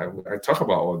 I talk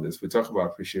about all this. We talk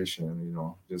about appreciation,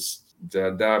 just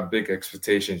that big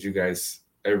expectations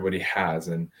everybody has,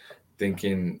 and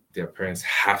thinking their parents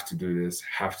have to do this.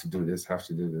 How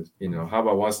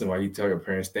about once in a while you tell your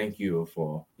parents thank you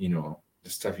for, the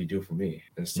stuff you do for me,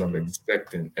 and stop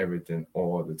expecting everything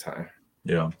all the time.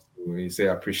 Yeah. When you say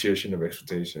appreciation of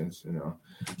expectations,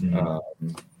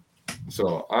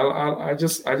 so I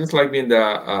just like being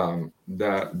that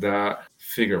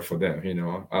figure for them,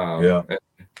 And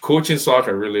coaching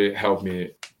soccer really helped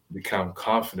me become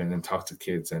confident and talk to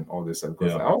kids and all this stuff.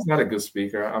 Because I was not a good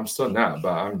speaker. I'm still not,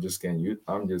 but I'm just getting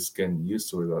used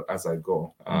to it as I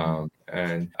go.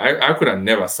 And I could have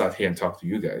never sat here and talked to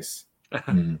you guys.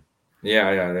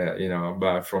 Yeah.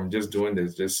 But from just doing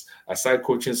this, I started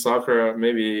coaching soccer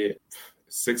maybe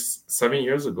 6-7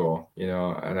 years ago,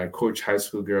 and I coached high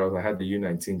school girls. I had the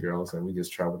U19 girls, and we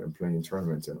just traveled and played in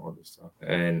tournaments and all this stuff.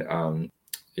 And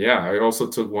I also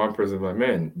took one person, like,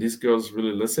 man, these girls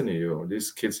really listen to you.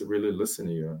 These kids really listen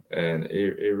to you. And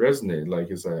it resonated.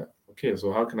 Like, it's like, okay,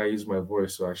 so how can I use my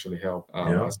voice to actually help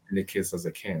as many kids as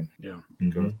I can? Yeah.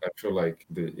 Because I feel like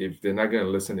if they're not going to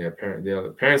listen to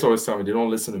their parents always tell me they don't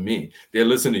listen to me. They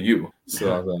listen to you.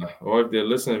 So I was like, or if they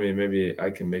listen to me, maybe I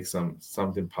can make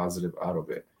something positive out of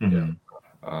it.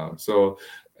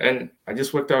 And I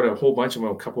just worked out a whole bunch of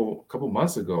them a couple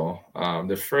months ago.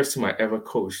 The first team I ever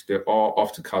coached, they're all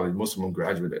off to college. Most of them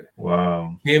graduated.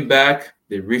 Wow. Came back,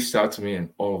 they reached out to me, and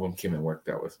all of them came and worked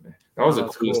out with me. That was the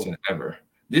coolest thing ever.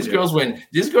 These girls were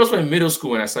in middle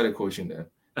school when I stared coaching them.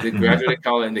 They graduated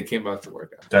college and they came back to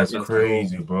work out. That's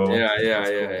crazy, bro.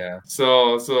 Yeah.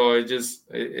 So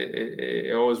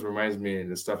it always reminds me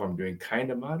the stuff I'm doing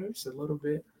kind of matters a little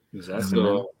bit. Exactly.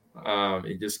 So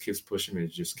it just keeps pushing me to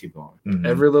just keep going.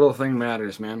 Every little thing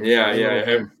matters, man.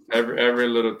 Every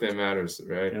little thing matters,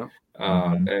 right?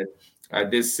 And I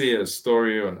did see a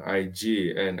story on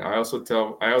IG, and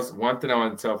one thing I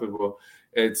want to tell people,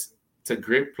 it's a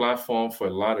great platform for a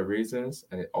lot of reasons,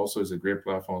 and it also is a great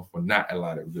platform for not a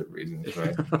lot of good reasons,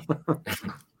 right?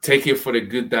 Take it for the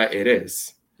good that it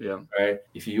is. Yeah. Right.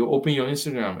 If you open your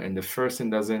Instagram and the first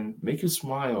thing doesn't make you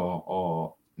smile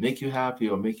or make you happy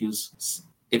or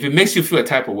if it makes you feel a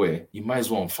type of way, you might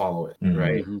as well unfollow it,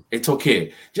 right? It's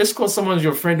okay. Just because someone's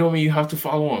your friend don't mean you have to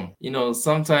follow them. You know,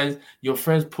 sometimes your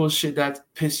friends post shit that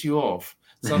piss you off.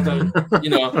 Sometimes, you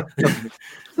know,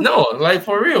 no, like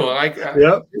for real. Like, I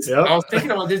was thinking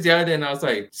about this the other day, and I was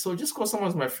like, so just because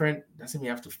someone's my friend doesn't mean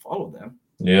you have to follow them.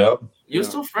 Yep. You're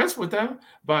still friends with them,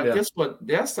 but guess what?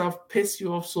 Their stuff pissed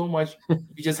you off so much,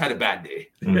 you just had a bad day.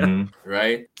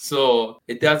 Right? So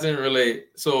it doesn't really.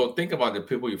 So think about the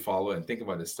people you follow and think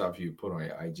about the stuff you put on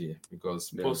your IG,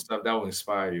 because post stuff that will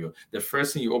inspire you. The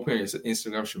first thing you open your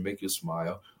Instagram should make you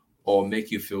smile or make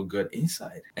you feel good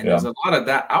inside. And there's a lot of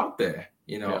that out there.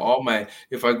 You know,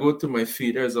 if I go through my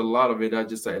feed, there's a lot of it. I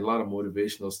just like a lot of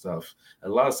motivational stuff. A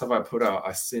lot of stuff I put out,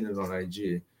 I've seen it on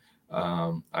IG.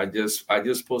 I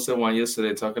just posted one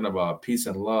yesterday talking about peace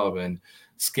and love and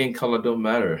skin color don't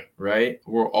matter, right?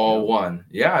 We're all one.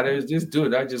 Yeah, there's this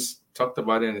dude I just talked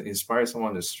about it and inspired someone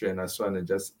on the street, and I saw it, and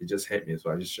it just hit me,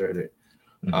 so I just shared it.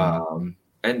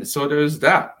 And so there's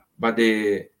that. But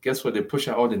guess what? They push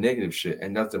out all the negative shit,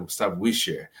 and that's the stuff we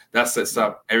share. That's the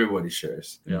stuff everybody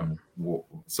shares. Yeah.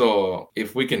 So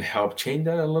if we can help change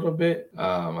that a little bit,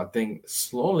 I think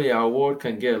slowly our world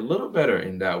can get a little better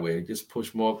in that way. Just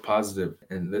push more positive,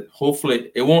 and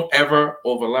hopefully it won't ever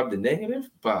overlap the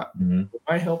negative, but it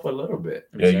might help a little bit.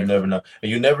 Yeah, you never know, and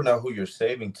you never know who you're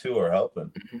saving to or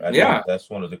helping. I think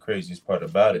that's one of the craziest part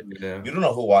about it. Yeah. You don't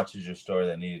know who watches your story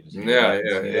that needed to see. Yeah.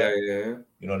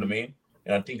 You know what I mean?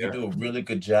 And I think you do a really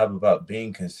good job about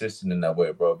being consistent in that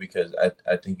way, bro, because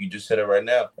I think you just said it right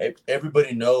now.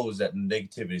 Everybody knows that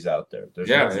negativity's out there. There's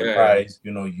no surprise,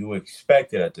 you know, you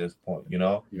expect it at this point, you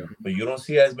know? Yeah. But you don't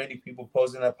see as many people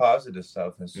posting that positive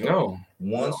stuff. And so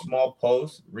one small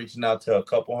post reaching out to a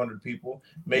couple hundred people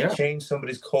may change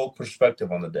somebody's whole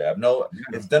perspective on the day. I know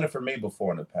it's done it for me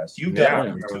before in the past. You've done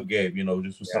it for me too, Gabe, you know,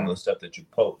 just with some of the stuff that you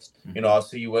post. You know, I'll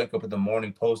see you wake up in the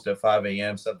morning, post at 5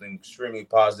 a.m., something extremely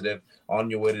positive on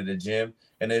your way to the gym,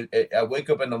 and I wake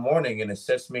up in the morning and it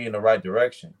sets me in the right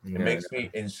direction. It makes me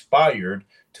inspired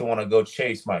to want to go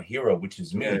chase my hero, which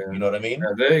is me. You know what I mean?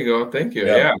 There you go. Thank you.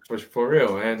 Yeah, for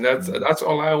real. And that's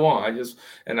all I want.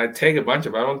 I take a bunch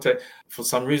of. I don't take, for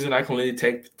some reason I can only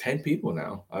take 10 people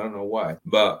now. I don't know why,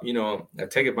 but you know, I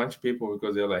take a bunch of people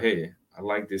because they're like, hey, I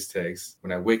like this text.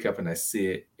 When I wake up and I see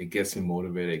it, it gets me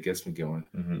motivated. It gets me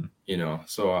going. You know,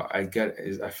 so I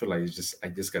feel like I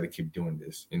just got to keep doing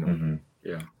this. You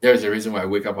know, There's a reason why I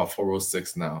wake up at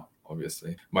 4:06 now.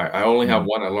 Obviously, I only have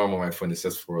one alarm on my phone that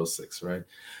says 4:06, right?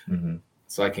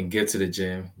 So I can get to the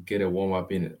gym, get a warm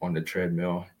up on the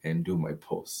treadmill, and do my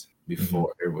posts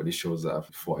before everybody shows up,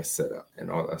 before I set up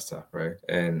and all that stuff, right?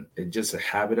 And it's just a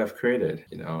habit I've created,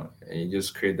 you know, and you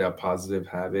just create that positive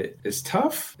habit. It's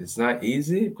tough. It's not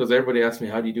easy because everybody asks me,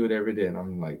 how do you do it every day? And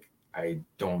I'm like, I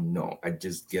don't know. I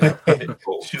just get up and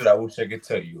go. Shoot, I wish I could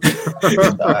tell you.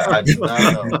 I do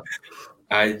not know.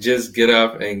 I just get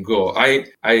up and go.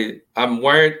 I'm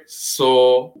wired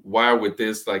with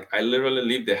this. Like I literally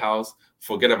leave the house,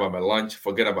 forget about my lunch,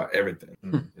 forget about everything.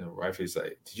 You know, Rife's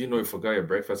like, did you know you forgot your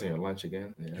breakfast and your lunch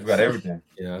again? You forgot everything.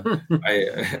 Yeah.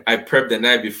 I prep the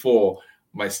night before.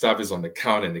 My stuff is on the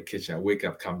counter in the kitchen. I wake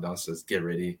up, come downstairs, get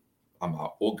ready. I'm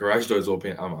out. Oh, garage door is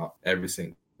open. I'm out every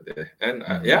single day. And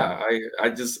I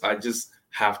just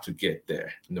have to get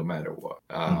there no matter what.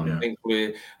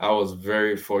 Thankfully, I was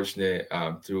very fortunate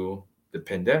through the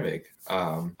pandemic.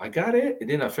 I got it. It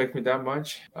didn't affect me that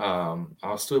much. I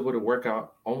was still able to work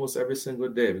out almost every single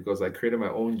day because I created my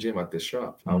own gym at the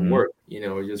shop. I worked, you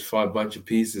know, just fought a bunch of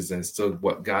pieces and still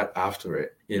got after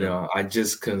it. You know, I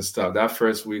just couldn't stop. That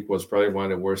first week was probably one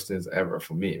of the worst things ever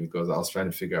for me because I was trying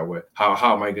to figure out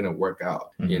how am I going to work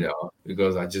out, you know,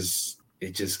 because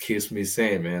it just keeps me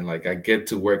sane, man. Like I get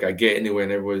to work, I get anywhere,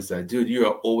 and everybody's like, dude, you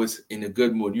are always in a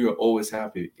good mood. You are always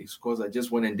happy. It's because I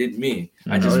just went and did me.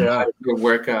 I just wanted to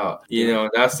work out. You know,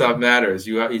 that stuff matters.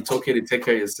 It's okay to take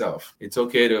care of yourself. It's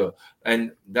okay to,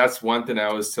 and that's one thing I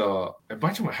always tell a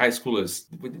bunch of my high schoolers.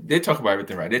 They talk about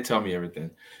everything, right? They tell me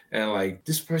everything. And like,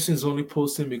 this person's only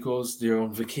posting because they're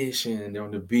on vacation and they're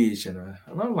on the beach. And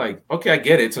I'm like, okay, I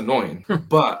get it. It's annoying.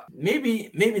 But maybe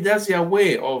that's their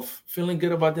way of feeling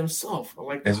good about themselves.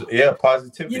 Like,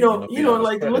 positivity. You know,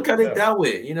 like look at it that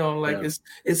way. You know, like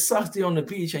it sucks they're on the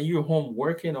beach and you're home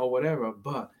working or whatever.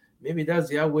 But maybe that's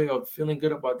their way of feeling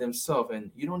good about themselves.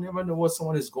 And you don't ever know what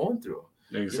someone is going through.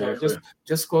 Exactly.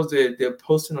 Just because they're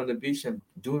posting on the beach and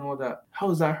doing all that,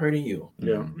 how is that hurting you?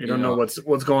 Yeah, you don't know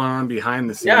what's going on behind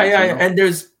the scenes. Yeah. And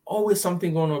there's always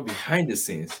something going on behind the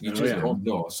scenes. You just don't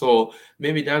know. So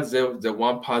maybe that's the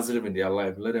one positive in their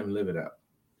life. Let them live it up.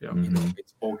 Yeah.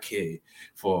 It's okay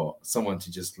for someone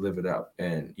to just live it up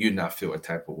and you not feel a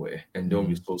type of way, and don't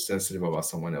be so sensitive about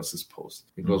someone else's post,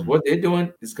 because what they're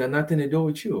doing is got nothing to do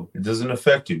with you. It doesn't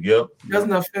affect you. Yep. It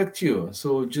doesn't affect you.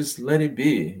 So just let it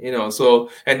be,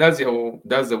 So, and that's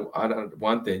the other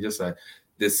one thing. Just like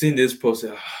they seen this post,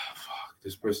 fuck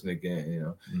this person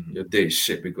again. Your day is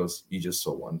shit because you just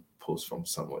saw one post from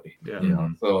somebody.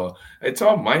 So it's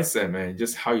all mindset, man.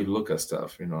 Just how you look at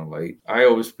stuff. Like I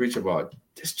always preach about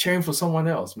just cheering for someone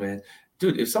else, man.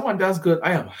 Dude, if someone does good,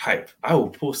 I am hyped. I will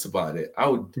post about it. I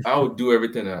would do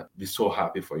everything to be so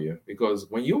happy for you, because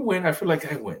when you win, I feel like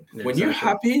I win. When you're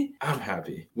happy, I'm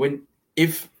happy.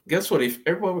 Guess what? If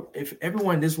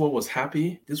everyone in this world was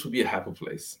happy, this would be a happy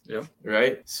place. Yeah.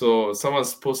 Right? So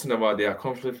someone's posting about their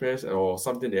accomplishments or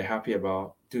something they're happy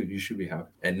about, dude, you should be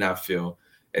happy and not feel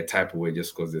a type of way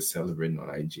just because they're celebrating on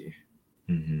IG.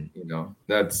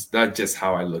 That's just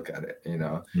how I look at it. And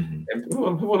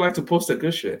people like to post the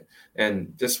good shit,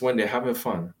 and just when they're having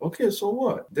fun. Okay, so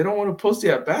what? They don't want to post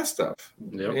their bad stuff.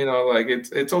 Yep. Like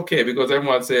it's okay, because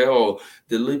everyone say, oh,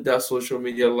 they live that social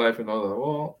media life and all that.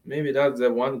 Well, maybe that's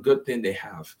the one good thing they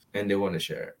have and they want to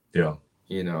share it. Yeah.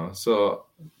 So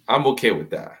I'm okay with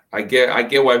that. I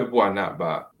get why people are not,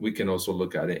 but we can also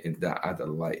look at it in that other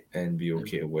light and be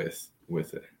okay with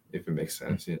it, if it makes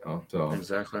sense, So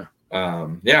exactly.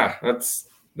 That's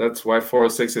why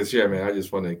 406 is here, man. I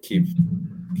just want to keep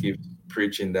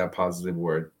preaching that positive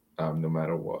word, no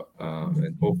matter what.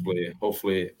 And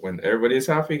hopefully, when everybody is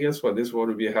happy, guess what? This world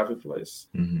will be a happy place.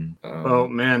 Well,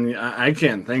 man, I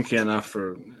can't thank you enough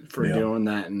for doing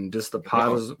that, and just the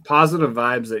positive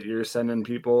vibes that you're sending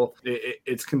people.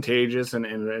 It's contagious, and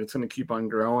it's going to keep on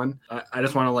growing. I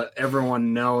just want to let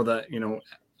everyone know that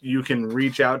you can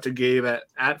reach out to Gabe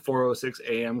at 406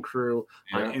 AM Crew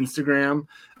on Instagram.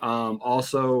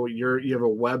 Also, you have a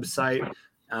website,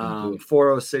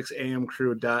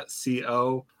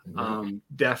 406amcrew.co.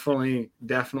 Definitely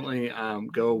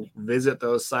go visit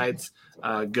those sites.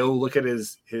 Go look at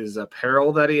his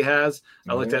apparel that he has.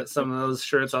 I looked at some of those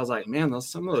shirts. I was like, man,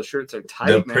 some of those shirts are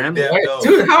tight, man.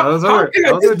 Dude, those are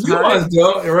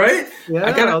tight, right? Yeah,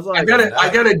 I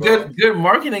got a good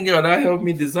marketing girl that helped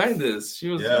me design this. She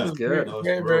was good,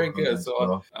 very good.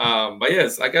 So, but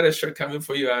yes, I got a shirt coming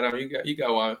for you, Adam. You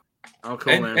got one. Oh,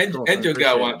 cool, man. Angel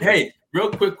got one. Hey,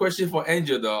 real quick question for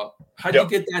Angel though. How'd you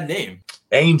get that name?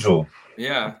 Angel.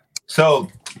 Yeah. So,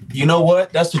 you know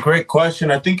what? That's a great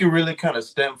question. I think it really kind of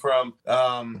stemmed from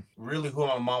really who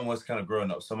my mom was kind of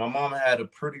growing up. So my mom had a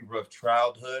pretty rough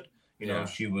childhood.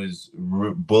 She was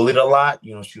bullied a lot.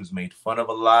 She was made fun of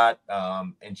a lot.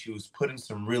 And she was put in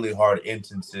some really hard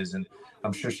instances. And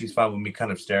I'm sure she's fine with me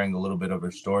kind of sharing a little bit of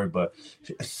her story. But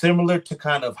similar to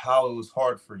kind of how it was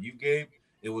hard for you, Gabe,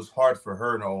 it was hard for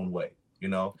her in her own way.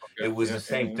 It was the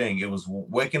same thing. It was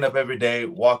waking up every day,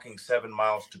 walking 7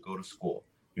 miles to go to school.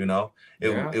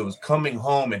 It was coming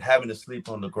home and having to sleep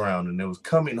on the ground, and it was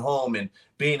coming home and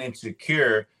being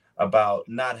insecure about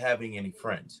not having any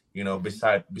friends,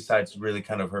 besides really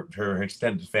kind of her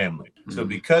extended family. So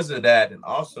because of that, and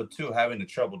also too having a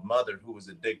troubled mother who was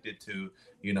addicted to,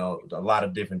 a lot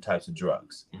of different types of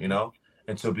drugs,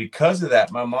 And so because of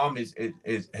that, my mom is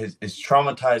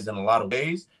traumatized in a lot of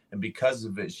ways. And because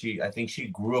of it, I think she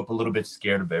grew up a little bit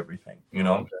scared of everything,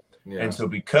 Yeah. And so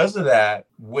because of that,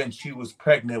 when she was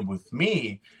pregnant with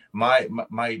me, my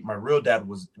real dad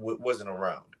wasn't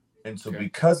around. And so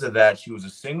because of that, she was a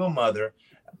single mother,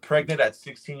 pregnant at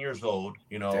 16 years old,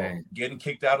 getting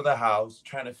kicked out of the house,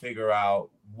 trying to figure out,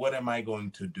 what am I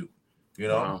going to do?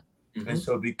 Wow. And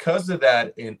so because of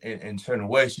that, in certain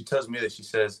ways, she tells me that, she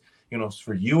says,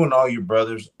 for you and all your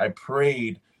brothers, I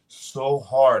prayed so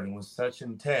hard and with such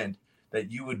intent that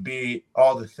you would be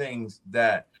all the things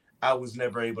that I was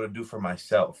never able to do for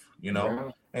myself,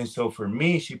 And so for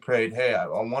me, she prayed, hey, I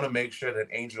want to make sure that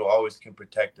Angel always can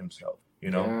protect himself,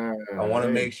 I want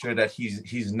to make sure that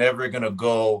he's never going to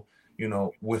go,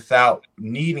 without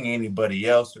needing anybody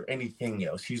else or anything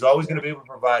else. He's always going to be able to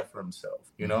provide for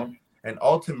himself, And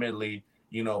ultimately,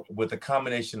 with a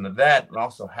combination of that and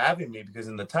also having me, because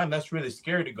in the time that's really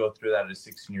scary to go through that as a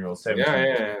 16-year-old,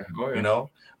 17-year-old,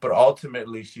 But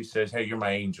ultimately she says, hey, you're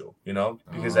my angel,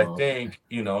 because I think,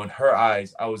 in her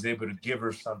eyes, I was able to give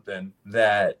her something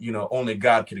that, only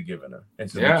God could have given her.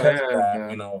 And so because of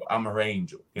that, I'm her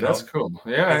angel, That's cool.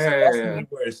 That's really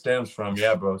where it stems from.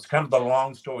 Yeah, bro. It's kind of the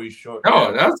long story short.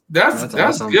 Oh, that's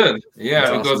awesome. good. Yeah,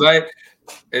 that's because awesome.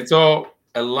 it's all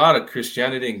a lot of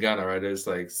Christianity in Ghana, right? There's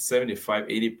like 75,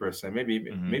 80%,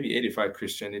 maybe 85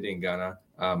 Christianity in Ghana,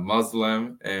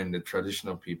 Muslim and the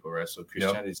traditional people, right? So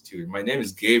Christianity is too. My name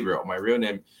is Gabriel. My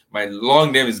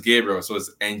long name is Gabriel, so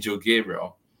it's Angel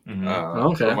Gabriel.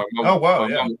 Okay. So my mom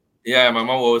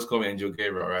always called me Angel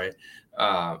Gabriel, right?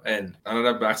 And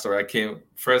another backstory,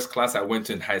 first class I went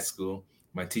to in high school,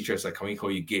 my teacher said, "Can we call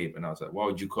you Gabe?" And I was like, "Why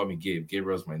would you call me Gabe?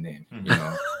 Gabriel's my name." You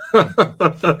know. That's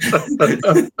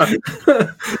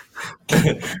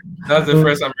the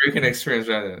first American experience,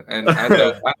 right? And I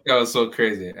thought it was so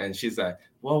crazy. And she's like,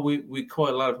 "Well, we call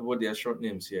a lot of people their short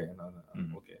names here." And I'm like,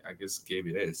 "Okay, I guess Gabe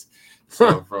it is."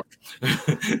 So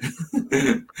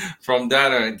from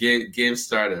that, Gabe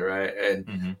started, right?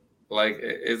 And like,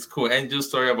 it's cool. And just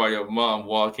story about your mom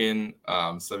walking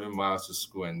 7 miles to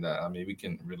school, and that, I mean, we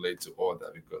can relate to all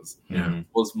that because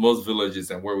most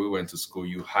villages and where we went to school,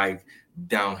 you hike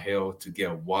downhill to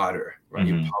get water, right?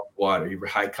 You pump water. You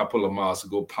hike a couple of miles to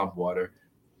go pump water,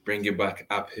 bring it back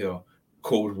uphill,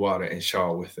 cold water, and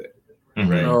shower with it.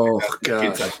 Right? Oh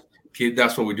gosh,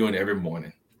 that's what we're doing every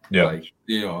morning. Yeah, like,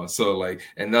 you know, so like,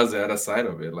 and that's the other side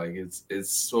of it. Like, it's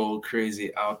so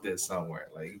crazy out there somewhere.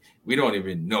 Like, we don't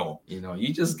even know. You know,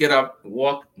 you just get up,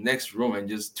 walk next room, and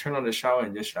just turn on the shower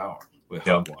and just shower with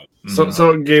hot water. So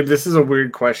Gabe, this is a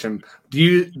weird question. Do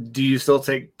you still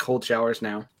take cold showers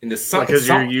now? In the summer,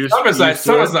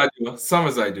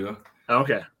 summers I do.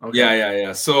 Okay.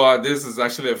 Yeah. So this is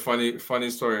actually a funny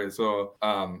story. So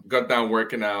got done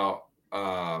working out.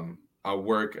 I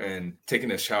work and taking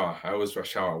a shower. I always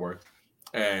shower at work,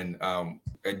 and a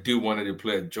dude wanted to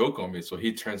play a joke on me, so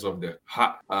he turns off the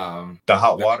hot water.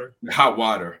 The hot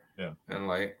water. Yeah, and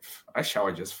like, I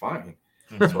shower just fine.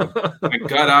 So I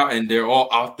got out, and they're all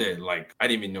out there. Like, I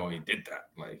didn't even know he did that.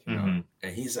 Like, you know.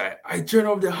 And he's like, "I turned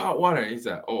off the hot water." And he's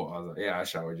like, "Oh," I was like, "Yeah, I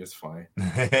shower just fine."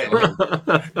 Then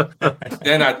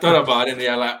I thought about it, and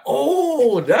they're like,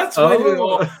 "Oh, that's why they're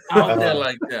all out there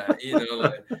like that." You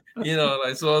know,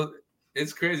 like so.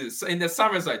 It's crazy. So in the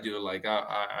summers, I do like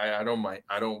I don't mind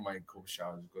cold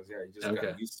showers because you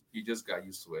just got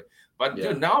used to it. But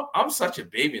dude, now I'm such a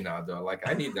baby now though. Like,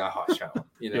 I need that hot shower.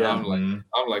 You know, I'm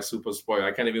like super spoiled.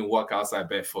 I can't even walk outside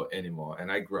barefoot anymore, and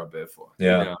I grew up barefoot.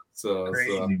 Yeah. You know? So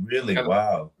really,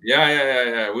 wow.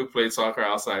 Yeah. We played soccer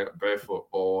outside barefoot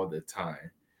all the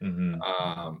time.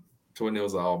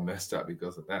 Toenails are all messed up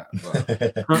because of that. But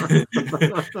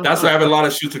that's why I have a lot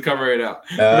of shoes to cover it up.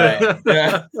 But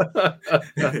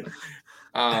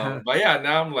yeah,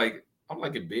 now I'm like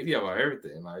a baby about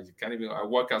everything. Like, you can't even. I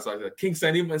walk outside like King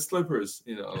Sandy my slippers,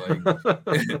 you know. Like,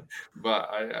 but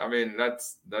I mean,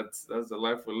 that's the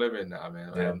life we're living now,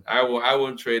 man. Yeah. And I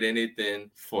won't trade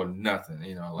anything for nothing,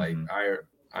 you know. Like,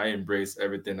 I embrace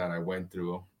everything that I went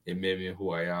through. It made me who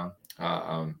I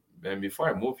am. And before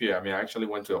I moved here, I mean, I actually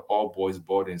went to an all-boys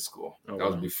boarding school. That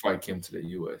was before I came to the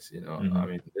U.S., you know. I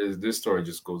mean, this story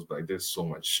just goes back. There's so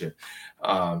much shit.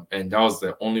 And that was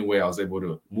the only way I was able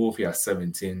to move here at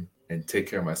 17 and take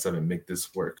care of myself and make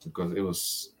this work, because it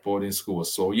was boarding school.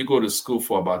 So you go to school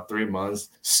for about 3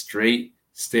 months straight,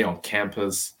 stay on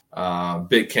campus,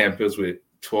 big campus with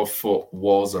 12-foot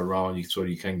walls around you so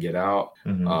you can't get out.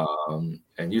 And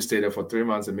you stay there for 3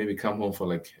 months and maybe come home for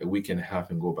like a week and a half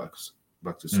and go back to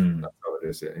school. That's how it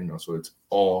is, you know. So it's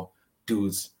all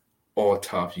dudes, all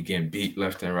tough. You getting beat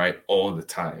left and right all the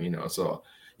time, you know. So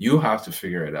you have to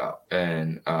figure it out.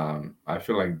 And I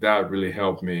feel like that really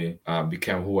helped me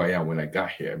become who I am when I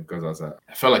got here, because I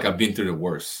felt like I've been through the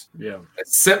worst. Yeah.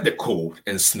 Except the cold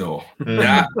and snow.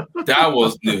 That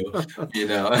was new, you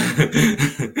know.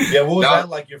 Yeah, what was that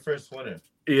like your first winter?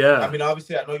 Yeah. I mean,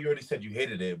 obviously, I know you already said you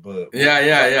hated it, but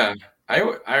yeah.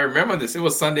 I remember this. It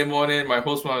was Sunday morning. My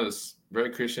host mom was very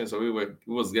Christian, so we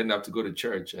was getting up to go to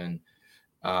church, and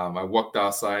I walked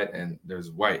outside, and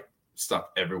there's white stuff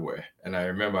everywhere. And I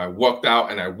remember I walked out,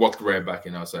 and I walked right back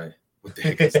in. I was like, "What the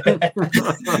heck is that?"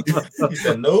 You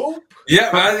said no.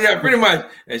 Yeah, pretty much.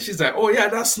 And she's like, "Oh yeah,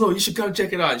 that's snow. You should come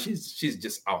check it out." And she's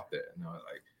just out there, and I was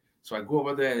like, so I go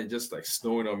over there, and it's just like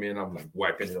snowing on me, and I'm like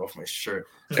wiping it off my shirt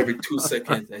every 2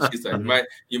 seconds. And she's like,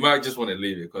 "You might just want to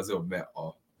leave it because it'll melt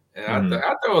off." And I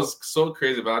thought it was so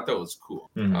crazy, but I thought it was cool.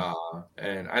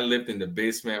 And I lived in the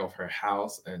basement of her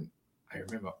house, and I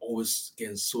remember always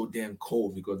getting so damn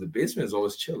cold because the basement is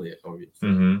always chilly, obviously.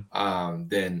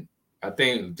 Then I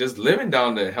think just living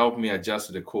down there helped me adjust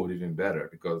to the cold even better,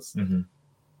 because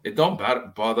it don't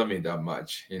bother me that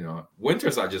much. You know,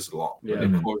 winters are just long. Yeah.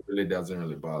 But the cold really doesn't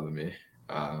really bother me.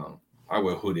 I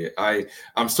wear hoodie.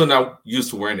 I'm still not used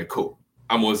to wearing a coat.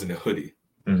 I'm always in a hoodie.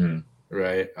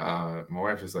 Right. My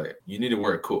wife is like, "You need to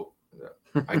wear a coat."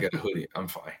 I got a hoodie. I'm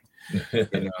fine. You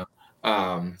know.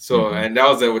 And that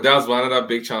was one of the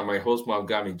big challenge. My host mom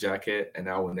got me a jacket, and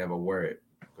I would never wear it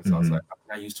because I was like, I'm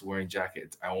not used to wearing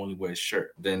jackets. I only wear a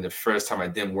shirt. Then the first time I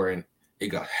didn't wear it, it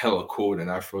got hella cold,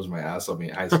 and I froze my ass off in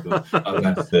high school. I was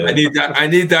like, I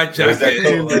need that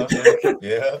jacket.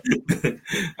 Yeah,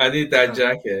 I need that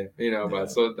jacket.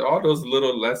 But so all those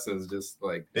little lessons, just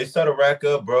like they start to rack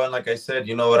up, bro. And like I said,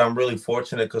 you know what? I'm really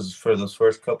fortunate because for those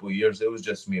first couple of years, it was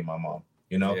just me and my mom.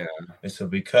 And so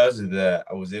because of that,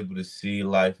 I was able to see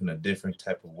life in a different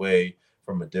type of way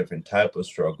from a different type of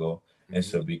struggle. And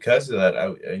so because of that,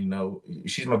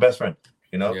 she's my best friend.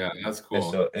 Yeah, that's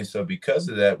cool. And so because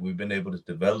of that, we've been able to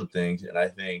develop things, and I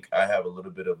think I have a little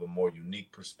bit of a more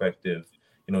unique perspective,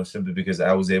 simply because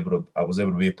I was able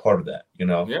to be a part of that,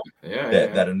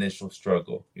 that initial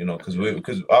struggle,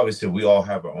 because obviously we all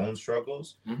have our own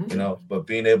struggles, but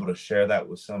being able to share that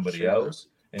with somebody else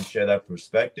and share that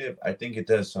perspective, I think it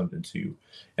does something to you.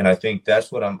 And I think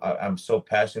that's what I'm so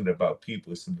passionate about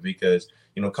people, simply because,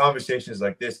 conversations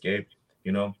like this, Gabe,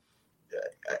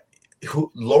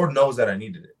 Lord knows that I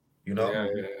needed it,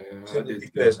 Simply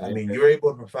because you're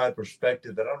able to provide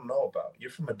perspective that I don't know about.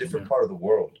 You're from a different part of the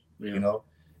world,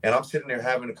 and I'm sitting there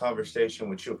having a conversation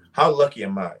with you. How lucky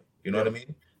am I? You know what I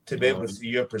mean? To be able to see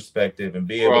your perspective and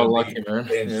be able to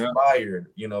be inspired,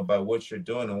 by what you're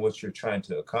doing and what you're trying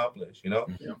to accomplish,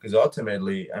 because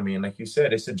ultimately, like you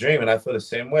said, it's a dream, and I feel the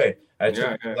same way. I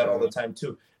tell people that all the time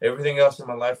too. Everything else in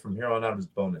my life from here on out is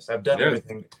bonus. I've done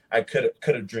everything I could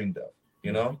have dreamed of,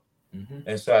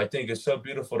 And so I think it's so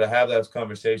beautiful to have those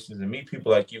conversations and meet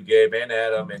people like you, Gabe, and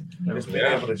Adam, and just being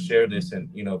able to share this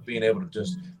and, being able to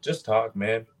just talk,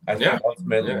 man. I think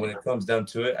ultimately when it comes down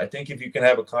to it, I think if you can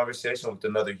have a conversation with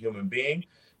another human being,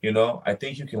 I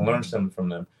think you can learn something from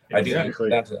them. I think you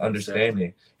can have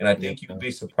understanding. And I think you'd be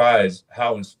surprised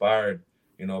how inspired,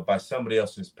 by somebody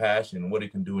else's passion and what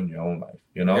it can do in your own life,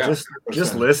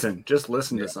 Just listen. Just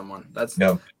listen to someone.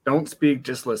 Don't speak,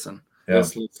 just listen.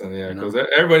 Just listen, because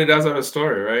everybody does have a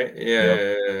story, right?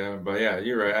 But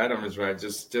you're right. Adam is right.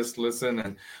 Just listen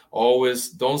and always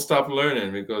don't stop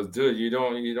learning, because, dude,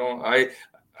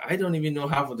 I don't even know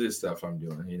half of this stuff I'm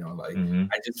doing.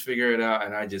 I just figure it out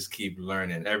and I just keep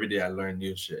learning. Every day I learn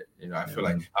new shit. I feel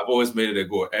like I've always made it a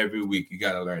goal. Every week you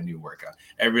got to learn a new workout.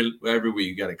 Every week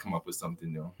you got to come up with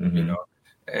something new.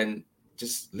 And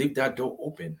just leave that door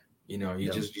open.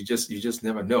 You just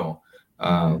never know.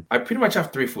 I pretty much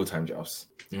have 3 full-time jobs.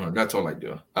 That's all I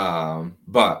do.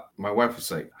 But my wife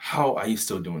was like, "How are you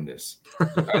still doing this?"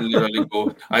 I literally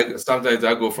sometimes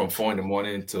I go from 4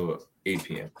 a.m. to 8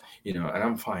 p.m. And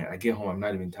I'm fine. I get home, I'm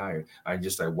not even tired. I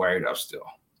just wired up still.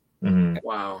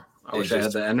 Wow. I wish I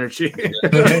had the energy.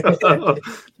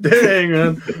 Dang,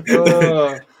 man.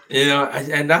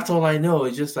 And that's all I know.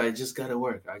 It's just I just gotta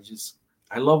work.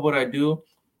 I love what I do.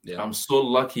 I'm so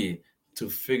lucky to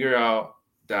figure out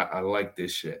that I like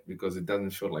this shit, because it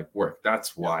doesn't feel like work.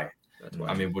 That's why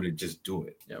I'm able to just do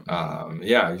it.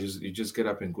 You just get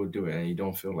up and go do it, and you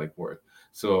don't feel like work.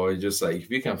 So it's just like, if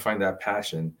you can find that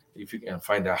passion, if you can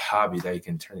find that hobby that you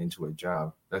can turn into a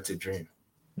job, that's a dream.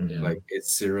 Like, it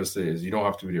seriously is. You don't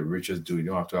have to be the richest dude. You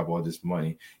don't have to have all this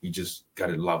money. You just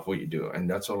gotta love what you do, and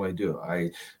that's all I do.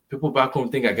 People back home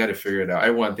think I gotta figure it out.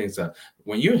 Everyone thinks that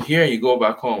when you're here and you go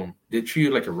back home, they treat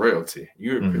you like a royalty.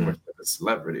 You're pretty much like a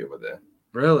celebrity over there.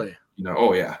 Really?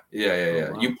 Oh yeah.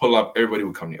 Wow. You pull up, everybody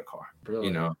will come to your car.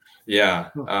 Really?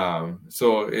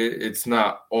 So it's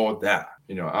not all that.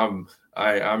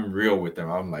 I'm real with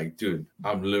them. I'm like, dude,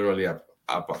 I'm literally up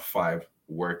at 5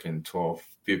 working 12,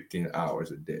 15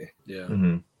 hours a day.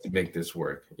 To make this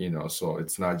work. So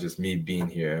it's not just me being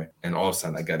here and all of a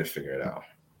sudden I got to figure it out.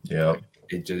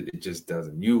 It just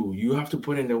doesn't. You have to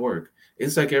put in the work.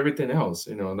 It's like everything else.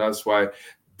 That's why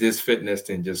this fitness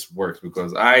thing just works,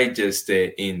 because I just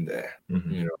stay in there,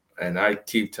 and I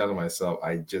keep telling myself,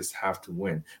 I just have to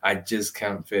win. I just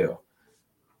can't fail.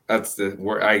 That's the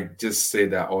word. I just say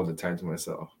that all the time to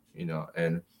myself,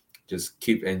 and just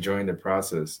keep enjoying the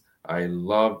process. I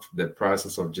love the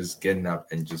process of just getting up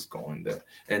and just going there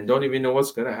and don't even know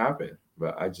what's going to happen.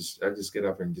 But I just get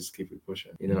up and just keep it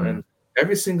pushing, and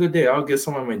every single day I'll get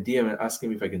someone in my DM and asking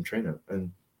me if I can train them.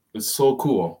 And it's so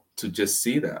cool to just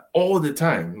see that all the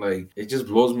time. Like, it just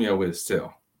blows me away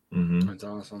still. That's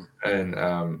awesome. And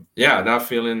that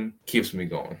feeling keeps me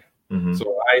going.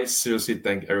 So I seriously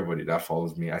thank everybody that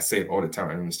follows me. I say it all the time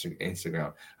on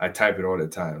Instagram. I type it all the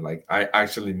time. Like, I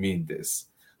actually mean this.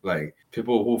 Like,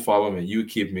 people who follow me, you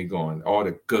keep me going. All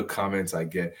the good comments I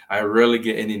rarely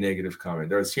get any negative comment.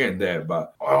 There's here and there,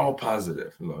 but all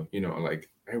positive. Like,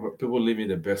 people leave me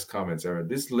the best comments ever.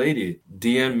 This lady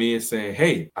DM'd me saying,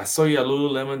 "Hey, I saw you at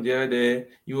Lululemon the other day.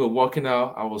 You were walking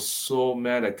out. I was so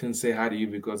mad I couldn't say hi to you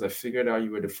because I figured out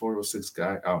you were the 406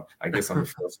 guy." Oh, I guess I'm the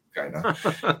 406 guy now.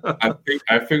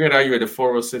 I figured out you were the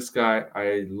 406 guy.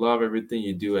 I love everything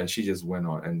you do. And she just went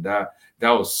on. And that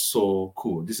was so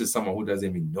cool. This is someone who doesn't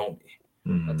even know me.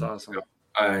 That's awesome.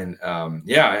 And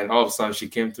and all of a sudden she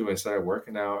came through and started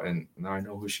working out, and now I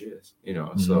know who she is,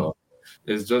 So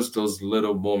it's just those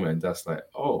little moments that's like,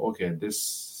 oh, okay, this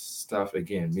stuff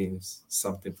again means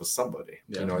something for somebody.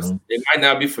 It might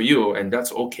not be for you, and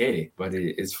that's okay, but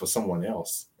it is for someone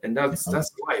else, and that's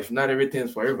life. Not everything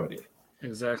is for everybody.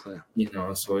 Exactly.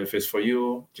 So if it's for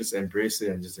you, just embrace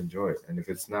it and just enjoy it, and if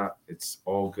it's not, it's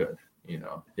all good. I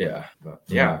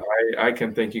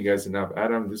can thank you guys enough.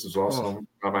 Adam, this is awesome.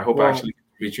 I hope I actually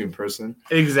meet you in person.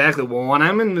 Exactly. Well, when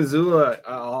I'm in Missoula,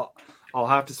 I'll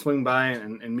have to swing by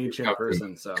and meet you in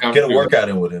person. So get a workout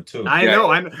in with him too. I know.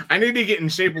 I need to get in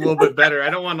shape a little bit better. I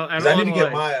don't want to. I need to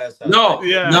get my ass out. No.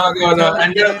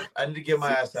 I need to get my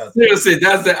ass out. Seriously,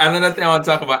 that's another thing I want to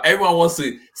talk about. Everyone wants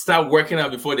to start working out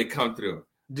before they come through.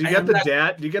 Do you get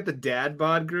the dad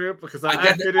bod group? Because I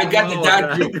got the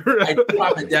dad group. I do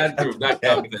have the dad group.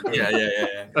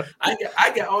 Yeah. I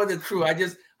get all the crew. I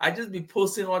just be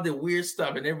posting all the weird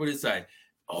stuff, and everybody's like,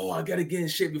 "Oh, I gotta get in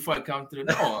shape before I come through."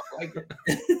 No,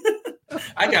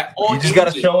 I got all. You just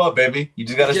gotta show up, baby. You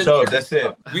just gotta show up. That's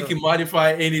it. We can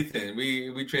modify anything.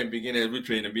 We train beginners. We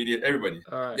train intermediate. Everybody.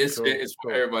 All right, this fit is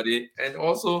for everybody, and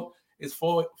also. It's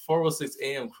 406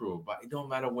 a.m. crew, but it don't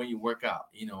matter when you work out.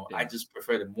 I just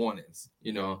prefer the mornings.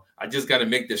 I just got to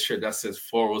make the shirt that says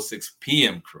 406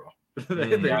 p.m. crew.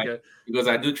 Right? Because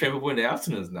I do train people in the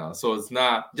afternoons now. So it's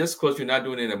not just because you're not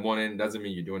doing it in the morning doesn't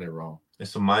mean you're doing it wrong.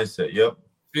 It's a mindset. Yep.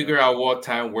 Figure out what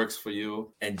time works for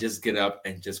you and just get up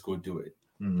and just go do it.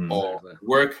 Or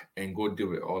work and go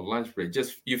do it. Or lunch break.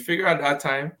 Just you figure out that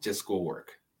time, just go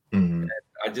work.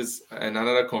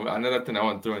 Another thing I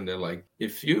want to throw in there, like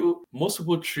most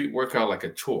people treat workout like a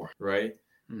chore, right?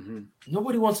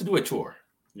 Nobody wants to do a chore.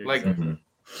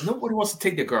 Nobody wants to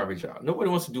take the garbage out. Nobody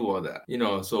wants to do all that,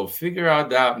 so figure out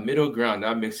that middle ground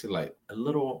that makes it like a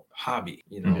little hobby.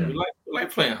 We like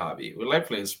playing hobby. We like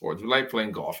playing sports. We like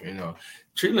playing golf,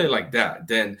 treat it like that.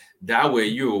 Then that way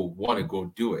you want to go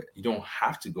do it. You don't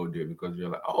have to go do it because you're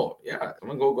like, oh yeah, I'm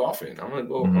gonna go golfing. I'm gonna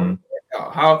go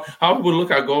how people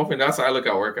look at golfing, that's how I look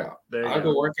at workout. I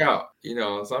go work out.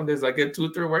 Some days I get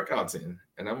 2-3 workouts in,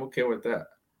 and I'm okay with that.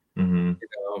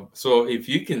 So if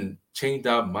you can change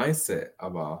that mindset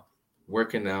about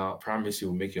working out, I promise you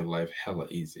will make your life hella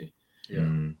easy.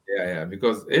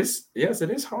 Because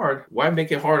it is hard. Why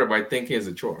make it harder by thinking it's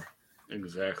a chore?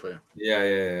 Exactly.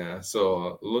 Yeah.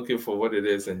 So looking for what it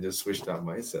is and just switch that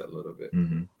mindset a little bit.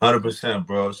 100%,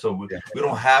 bro. So we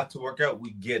don't have to work out.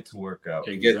 We get to work out.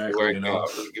 We get to work out.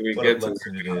 We get to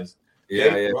it is.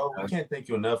 Yeah, bro. We can't thank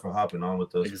you enough for hopping on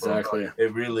with us. Exactly. Bro.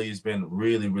 It really has been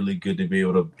really, really good to be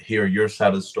able to hear your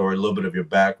side of the story, a little bit of your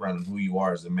background and who you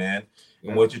are as a man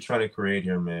and what you're trying to create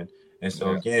here, man. And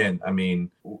so again, I mean,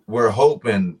 we're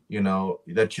hoping,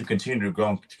 that you continue to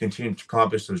grow, continue to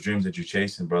accomplish those dreams that you're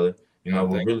chasing, brother.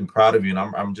 We're really proud of you, and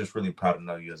I'm just really proud to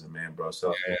know you as a man, bro.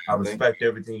 So I respect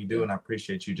everything you do, and I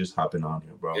appreciate you just hopping on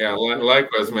here, bro. Yeah,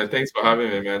 likewise, man. Thanks for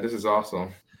having me, man. This is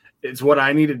awesome. It's what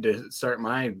I needed to start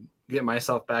get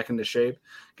myself back into shape,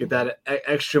 get that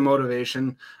extra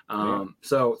motivation.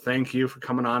 So thank you for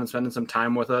coming on and spending some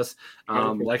time with us.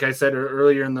 Like I said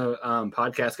earlier in the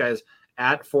podcast, guys,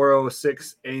 at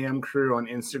 406 AM Crew on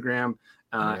Instagram,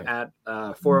 at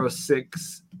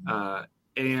 406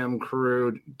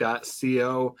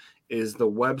 amcrew.co is the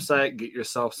website. Get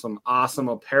yourself some awesome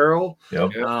apparel.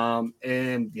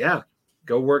 And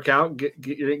go work out, get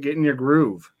in your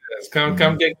groove. Yes, come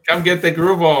get the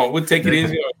groove on. We'll take it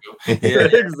easy on you.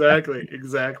 Exactly.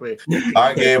 All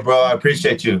right, Gabe, bro. I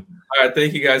appreciate you. All right,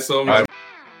 thank you guys so much.